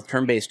biggest problem with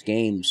turn-based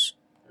games,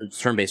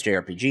 turn-based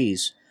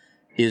JRPGs,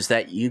 is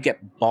that you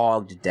get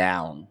bogged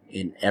down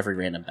in every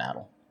random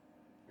battle.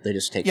 They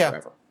just take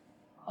forever.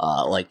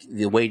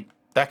 The way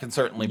that can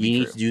certainly be you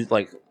need true. to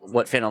do,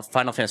 what Final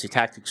Fantasy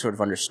Tactics sort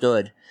of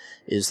understood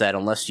is that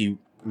unless you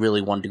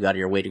really wanted to go out of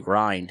your way to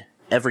grind,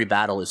 every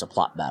battle is a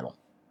plot battle.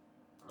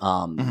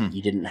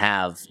 You didn't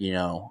have,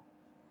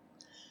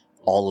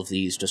 all of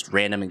these just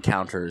random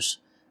encounters,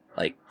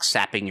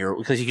 sapping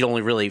because you could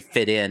only really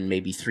fit in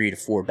maybe 3 to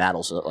 4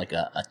 battles,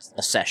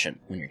 a session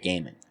when you're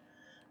gaming.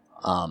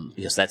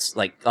 Because that's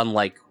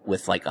unlike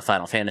with a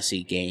Final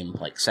Fantasy game,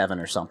 7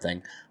 or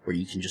something, where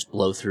you can just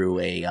blow through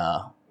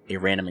a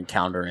random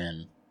encounter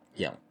in,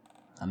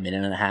 a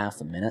minute and a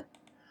half, a minute.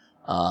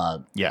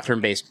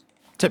 Turn-based,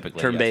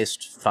 typically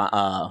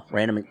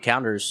random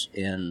encounters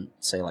in,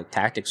 say,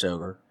 Tactics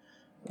Ogre,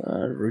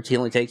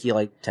 routinely take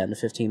you 10 to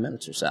 15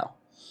 minutes or so.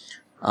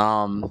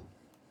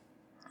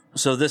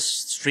 So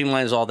this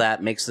streamlines all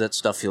that, makes that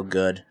stuff feel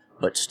good,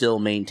 but still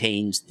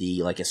maintains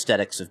the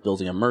aesthetics of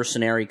building a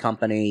mercenary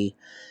company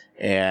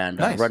and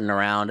running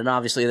around. And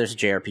obviously there's a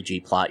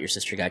JRPG plot. Your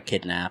sister got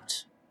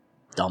kidnapped.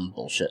 Dumb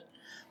bullshit.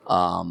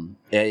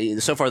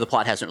 So far the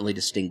plot hasn't really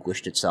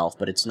distinguished itself,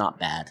 but it's not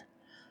bad.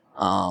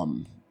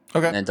 And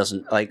it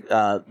doesn't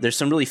there's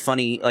some really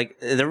funny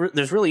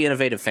there's really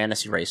innovative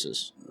fantasy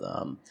races.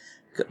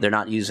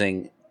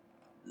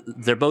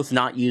 They're both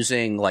not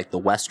using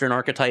the Western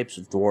archetypes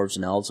of dwarves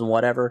and elves and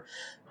whatever,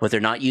 but they're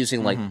not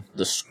using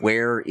the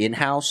square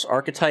in-house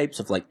archetypes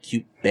of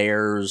cute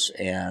bears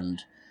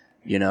and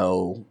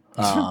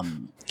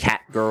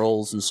cat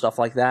girls and stuff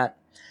like that.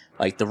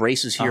 The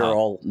races here are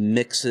all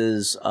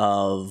mixes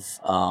of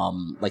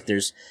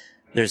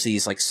there's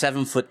these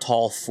 7 foot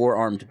tall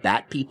 4-armed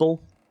bat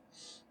people.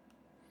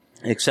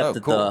 Except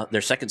that their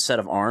second set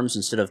of arms,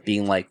 instead of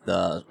being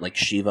the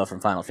Shiva from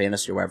Final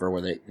Fantasy or whatever,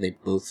 where they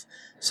both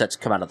sets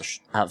come out of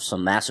have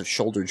some massive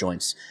shoulder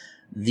joints,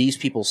 these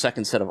people's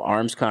second set of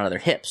arms come out of their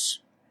hips,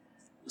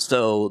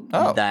 so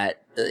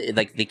that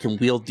they can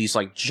wield these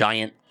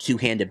giant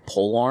 2-handed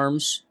pole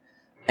arms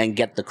and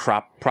get the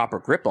proper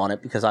grip on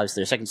it, because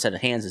obviously their second set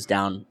of hands is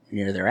down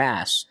near their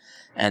ass,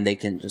 and they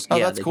can just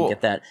that's they cool. can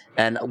get that,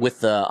 and with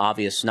the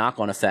obvious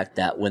knock-on effect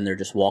that when they're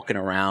just walking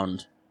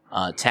around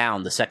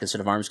town, the second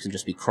set of arms can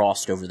just be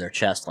crossed over their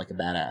chest like a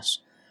badass.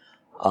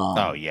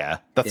 Oh yeah,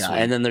 that's sweet.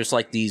 And then there's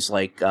like these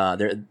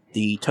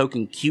the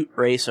token cute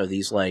race are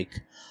these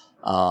like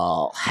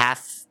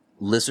half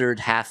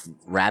lizard, half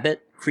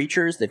rabbit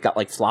creatures. They've got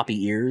like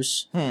floppy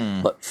ears,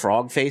 but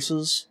frog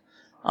faces.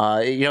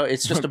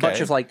 It's just a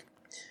bunch of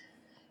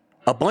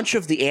a bunch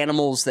of the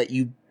animals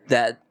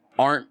that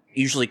aren't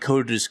usually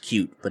coded as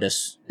cute, but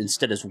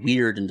instead as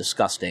weird and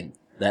disgusting,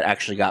 that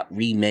actually got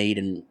remade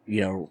and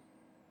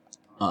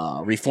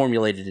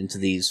reformulated into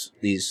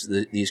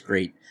these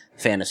great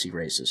fantasy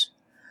races.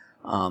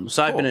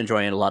 So I've been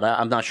enjoying it a lot.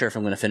 I'm not sure if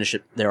I'm going to finish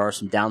it. There are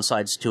some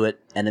downsides to it.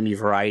 Enemy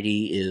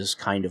variety is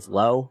kind of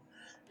low,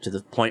 to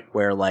the point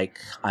where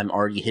I'm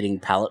already hitting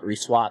palette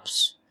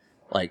reswaps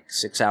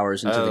 6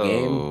 hours into the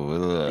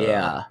game.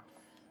 Yeah.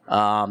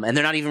 And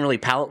they're not even really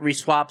palette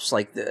reswaps.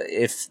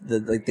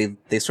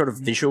 They sort of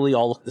visually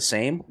all look the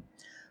same.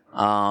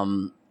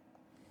 The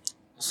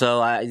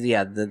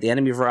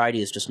enemy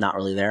variety is just not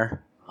really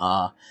there.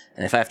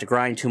 And if I have to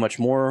grind too much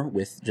more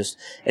with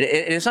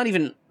it's not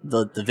even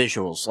the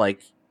visuals.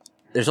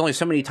 There's only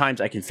so many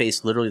times I can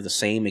face literally the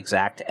same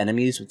exact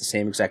enemies with the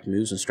same exact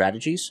moves and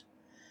strategies.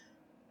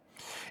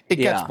 It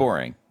gets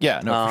boring.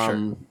 Yeah, no, for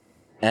sure.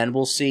 And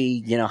we'll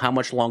see, how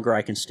much longer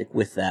I can stick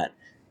with that.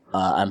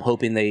 I'm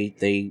hoping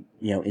they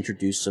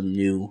introduce some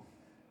new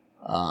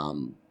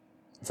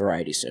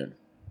variety soon.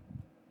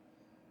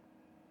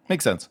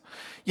 Makes sense.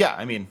 Yeah,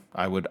 I mean,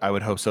 I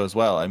would hope so as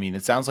well. I mean,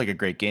 it sounds like a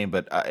great game,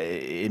 but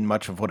in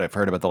much of what I've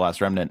heard about The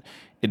Last Remnant,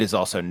 it is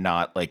also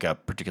not like a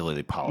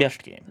particularly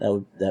polished game.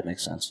 That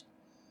makes sense.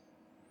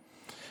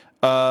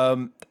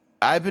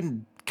 I've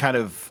been kind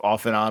of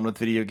off and on with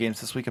video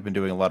games this week. I've been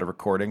doing a lot of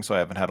recording, so I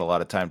haven't had a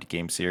lot of time to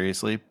game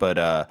seriously.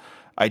 But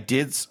I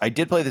did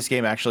play this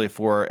game actually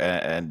for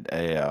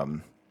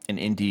an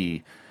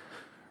indie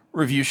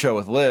review show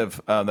with Liv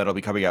that'll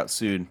be coming out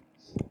soon,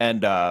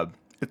 and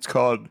it's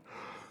called.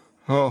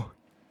 Oh,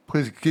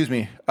 please excuse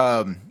me.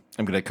 I'm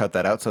going to cut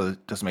that out so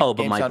it doesn't make the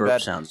game but my sound burp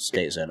bad. sound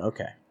stays in.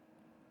 Okay.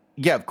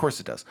 Yeah, of course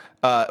it does.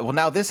 Well,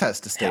 now this has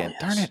to stay in. Yes.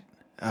 Darn it.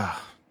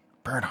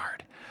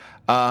 Bernhard.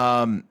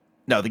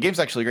 No, the game's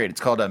actually great.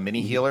 It's called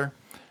Mini Healer.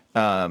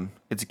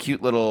 It's a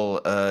cute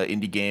little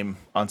indie game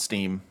on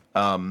Steam.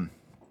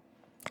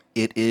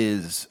 It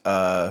is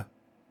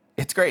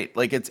it's great.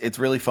 It's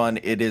really fun.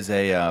 It is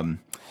the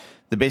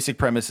basic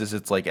premise is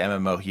it's like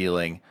MMO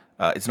healing.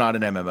 It's not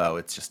an MMO.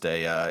 It's just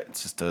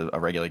a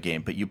regular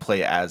game, but you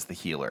play as the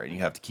healer and you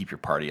have to keep your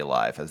party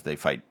alive as they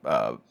fight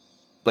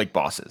like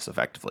bosses.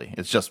 Effectively,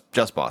 it's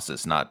just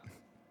bosses, not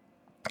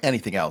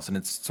anything else, and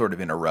it's sort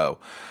of in a row.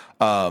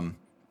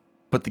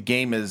 But the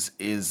game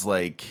is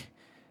like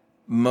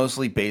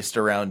mostly based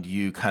around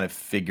you kind of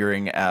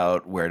figuring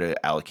out where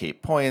to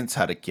allocate points,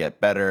 how to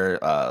get better,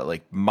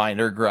 like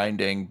minor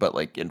grinding, but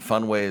like in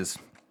fun ways.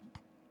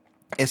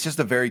 It's just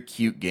a very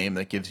cute game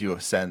that gives you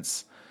a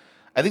sense.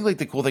 I think like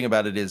the cool thing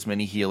about it is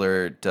Mini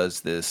Healer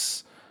does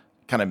this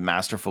kind of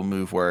masterful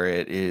move where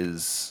it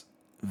is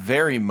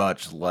very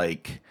much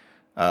like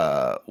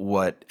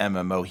what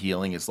MMO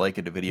healing is like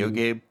in a video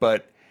game,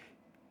 but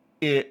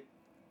it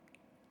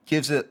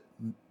gives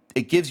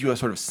you a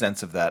sort of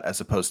sense of that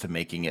as opposed to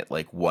making it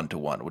like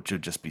 1-to-1, which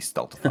would just be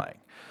stultifying.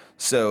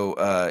 So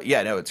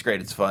it's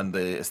great. It's fun.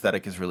 The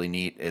aesthetic is really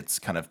neat. It's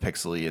kind of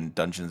pixely and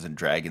Dungeons and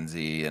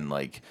Dragons-y and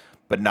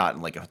but not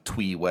in like a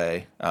twee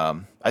way.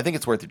 I think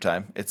it's worth your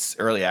time. It's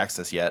early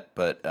access yet,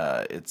 but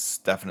it's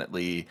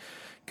definitely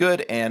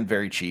good and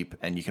very cheap,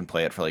 and you can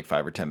play it for like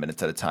 5 or 10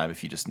 minutes at a time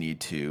if you just need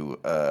to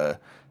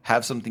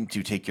have something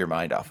to take your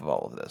mind off of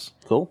all of this.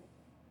 Cool.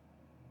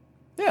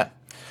 Yeah.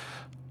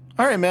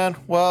 All right, man.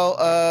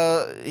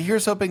 Well,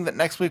 here's hoping that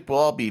next week we'll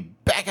all be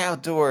back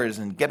outdoors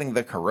and getting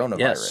the coronavirus.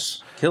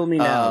 Yes. Kill me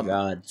now,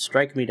 God.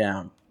 Strike me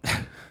down.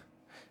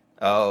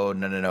 Oh,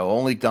 no.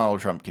 Only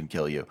Donald Trump can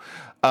kill you.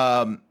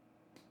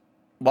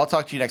 Well, I'll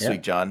talk to you next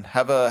week, John.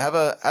 Have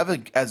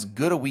a as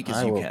good a week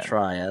as you can. I will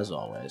try, as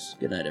always.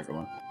 Good night,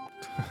 everyone.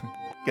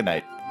 Good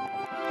night.